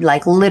just be.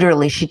 Like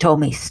literally, she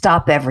told me,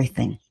 stop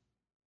everything,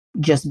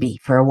 just be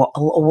for a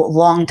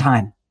long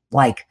time.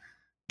 Like,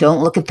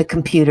 don't look at the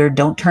computer,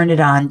 don't turn it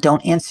on,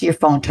 don't answer your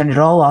phone, turn it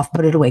all off,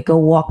 put it away, go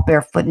walk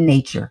barefoot in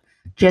nature,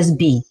 just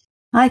be.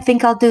 I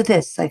think I'll do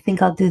this. I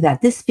think I'll do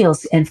that. This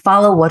feels, and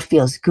follow what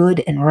feels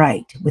good and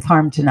right with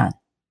harm to none.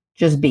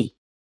 Just be.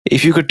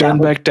 If you could turn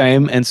back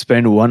time and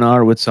spend 1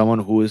 hour with someone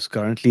who is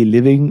currently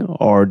living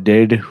or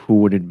dead, who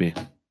would it be?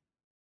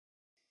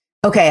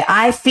 Okay,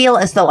 I feel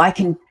as though I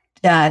can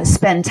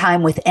spend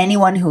time with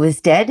anyone who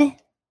is dead.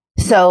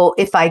 So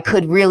if I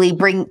could really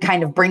bring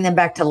them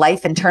back to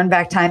life and turn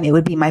back time, it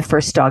would be my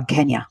first dog,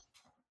 Kenya.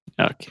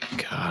 Okay,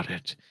 got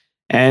it.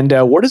 And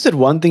what is that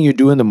one thing you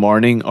do in the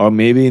morning or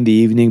maybe in the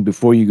evening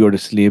before you go to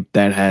sleep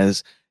that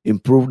has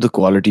improved the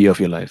quality of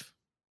your life?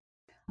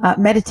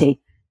 Meditate.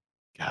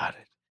 Got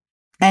it.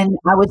 And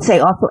I would say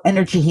also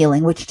energy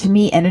healing, which to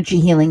me, energy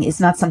healing is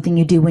not something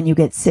you do when you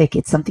get sick.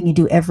 It's something you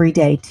do every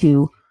day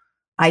to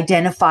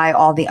identify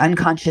all the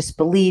unconscious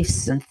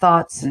beliefs and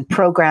thoughts and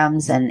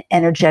programs and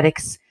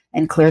energetics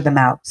and clear them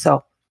out.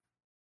 So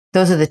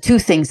those are the two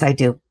things I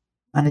do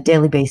on a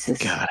daily basis.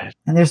 Got it.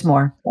 And there's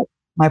more.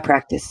 My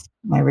practice,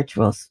 my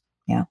rituals.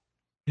 Yeah.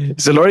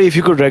 So, Laurie, if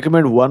you could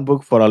recommend one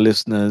book for our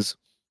listeners,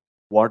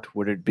 what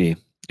would it be?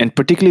 And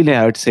particularly,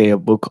 I would say a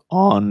book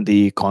on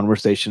the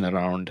conversation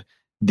around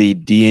the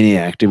DNA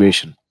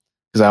activation,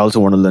 because I also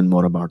want to learn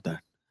more about that.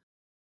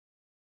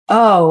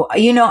 Oh,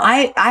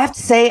 I have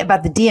to say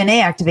about the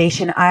DNA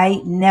activation,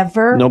 I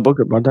never No book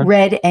about that?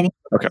 read any.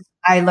 Okay.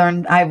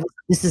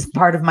 This is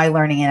part of my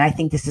learning, and I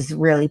think this is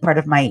really part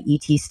of my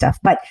ET stuff.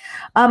 But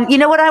you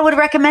know what I would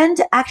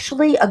recommend?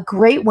 Actually, a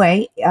great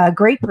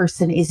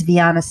person is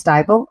Viana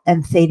Steibel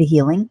and Theta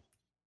Healing.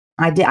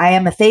 I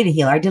am a Theta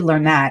healer. I did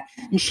learn that,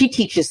 and she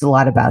teaches a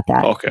lot about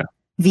that. Okay.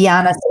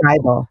 Viana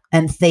Steibel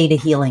and Theta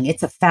Healing.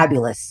 It's a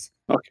fabulous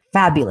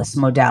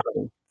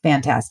modality.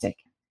 Fantastic.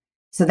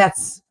 So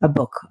that's a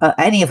book,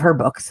 any of her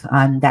books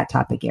on that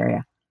topic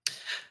area.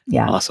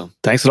 Yeah. Awesome.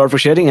 Thanks a lot for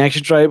sharing.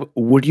 Action Tribe,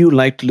 would you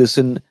like to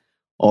listen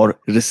or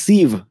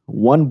receive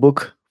one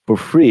book for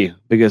free?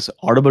 Because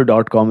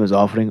audible.com is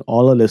offering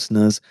all our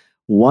listeners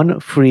one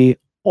free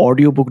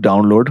audiobook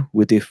download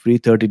with a free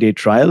 30-day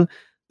trial.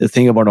 The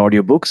thing about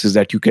audiobooks is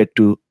that you get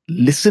to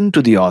listen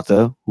to the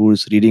author who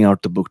is reading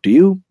out the book to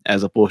you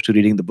as opposed to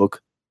reading the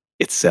book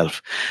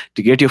itself.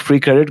 To get your free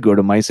credit, go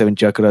to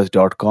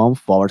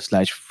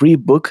my7chakras.com/free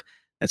book.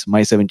 That's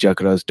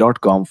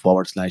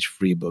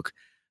my7chakras.com/free book.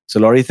 So,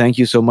 Laurie, thank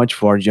you so much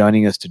for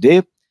joining us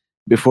today.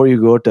 Before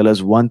you go, tell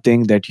us one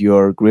thing that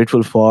you're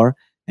grateful for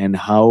and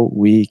how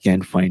we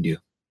can find you.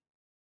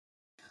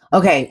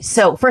 Okay,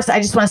 so first, I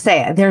just want to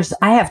say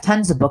I have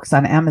tons of books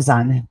on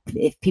Amazon.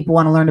 If people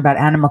want to learn about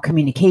animal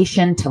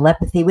communication,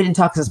 telepathy, we didn't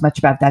talk as much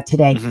about that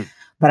today,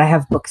 but I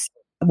have books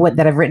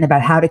that I've written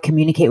about how to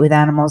communicate with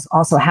animals,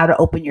 also how to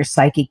open your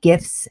psychic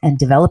gifts and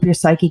develop your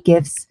psychic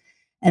gifts,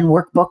 and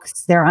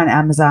workbooks. They're on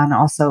Amazon.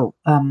 Also,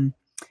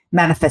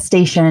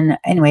 manifestation.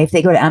 Anyway, if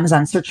they go to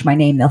Amazon, search my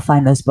name, they'll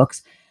find those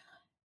books.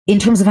 In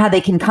terms of how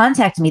they can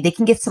contact me, they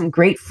can get some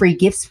great free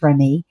gifts from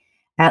me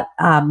at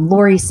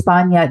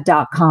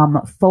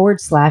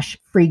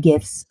lauriespagna.com/free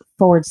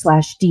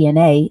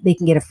gifts/DNA. They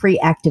can get a free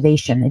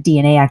activation, a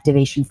DNA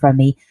activation from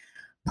me,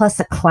 plus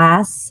a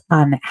class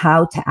on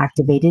how to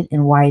activate it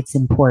and why it's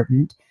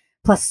important,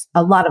 plus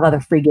a lot of other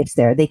free gifts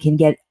there. They can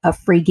get a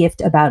free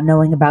gift about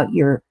knowing about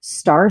your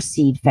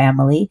starseed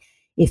family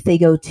if they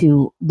go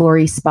to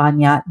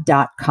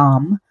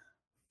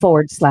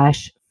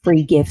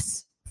lauriespagna.com/free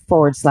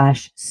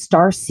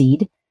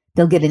gifts/starseed.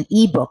 They'll get an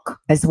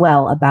ebook as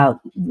well about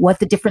what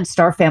the different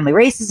star family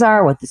races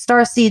are, what the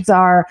star seeds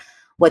are,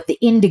 what the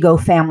indigo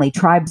family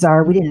tribes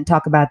are. We didn't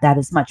talk about that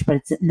as much, but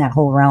it's in that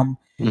whole realm.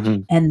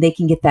 And they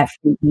can get that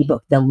free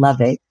ebook. They'll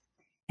love it.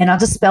 And I'll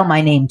just spell my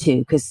name too,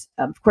 because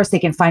of course they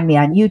can find me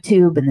on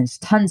YouTube, and there's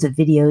tons of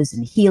videos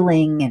and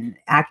healing and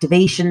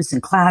activations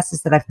and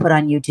classes that I've put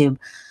on YouTube.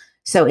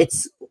 So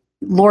it's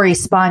Laurie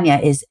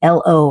Spagna is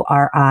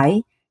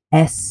LORISPAGNA.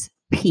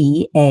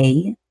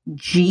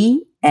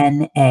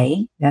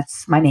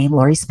 That's my name,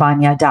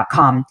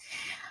 lauriespagna.com.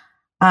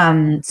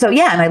 So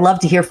yeah, and I love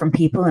to hear from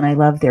people, and I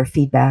love their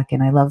feedback,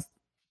 and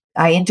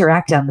I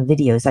interact on the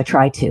videos. I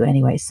try to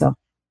anyway. So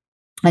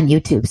on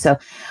YouTube. So,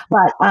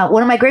 but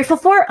what am I grateful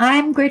for?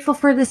 I'm grateful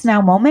for this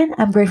now moment.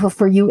 I'm grateful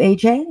for you,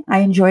 AJ. I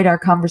enjoyed our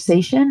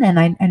conversation, and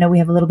I know we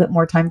have a little bit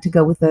more time to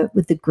go with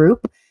the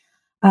group.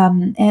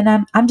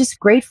 And I'm just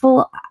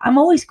grateful. I'm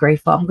always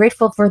grateful. I'm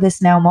grateful for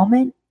this now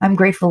moment. I'm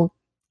grateful.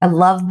 I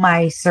love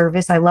my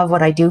service. I love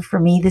what I do. For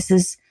me, this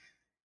is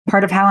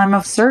part of how I'm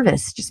of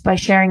service, just by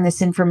sharing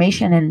this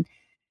information. And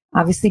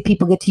obviously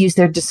people get to use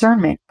their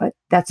discernment, but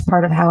that's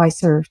part of how I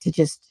serve, to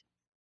just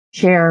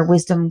share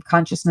wisdom,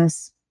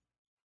 consciousness,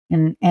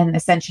 and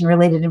Ascension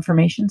related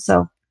information.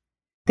 So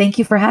Thank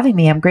you for having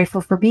me. I'm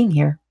grateful for being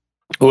here.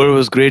 Well, it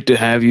was great to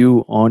have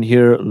you on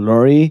here,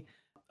 Laurie.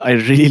 I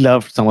really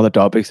loved some of the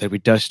topics that we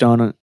touched on,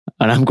 and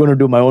I'm going to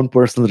do my own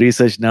personal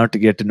research now to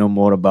get to know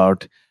more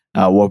about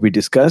what we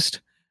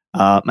discussed.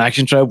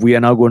 Action Tribe, we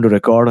are now going to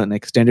record an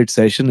extended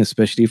session,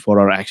 especially for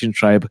our Action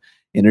Tribe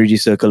Energy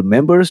Circle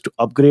members to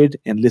upgrade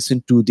and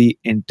listen to the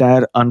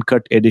entire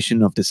uncut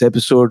edition of this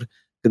episode.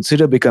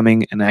 Consider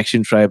becoming an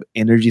Action Tribe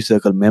Energy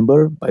Circle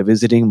member by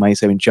visiting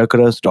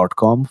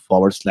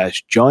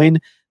my7chakras.com/join.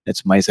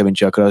 That's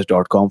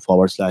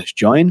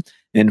my7chakras.com/join.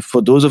 And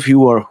for those of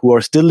you who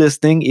are still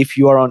listening, if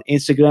you are on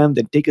Instagram,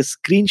 then take a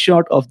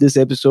screenshot of this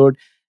episode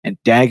and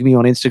tag me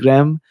on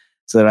Instagram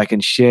so that I can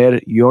share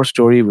your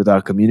story with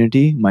our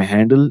community. My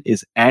handle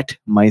is at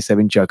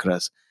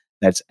my7chakras.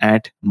 That's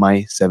at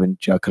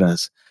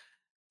my7chakras.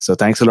 So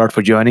thanks a lot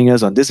for joining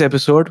us on this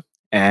episode,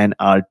 and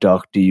I'll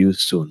talk to you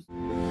soon.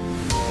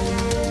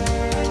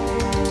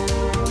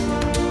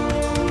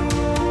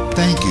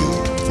 Thank you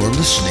for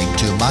listening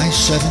to My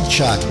 7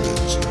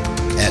 Chakras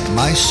at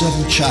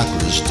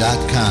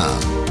my7chakras.com.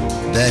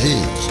 That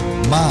is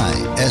my,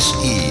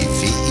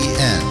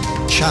 S-E-V-E-N,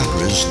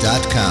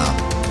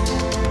 chakras.com.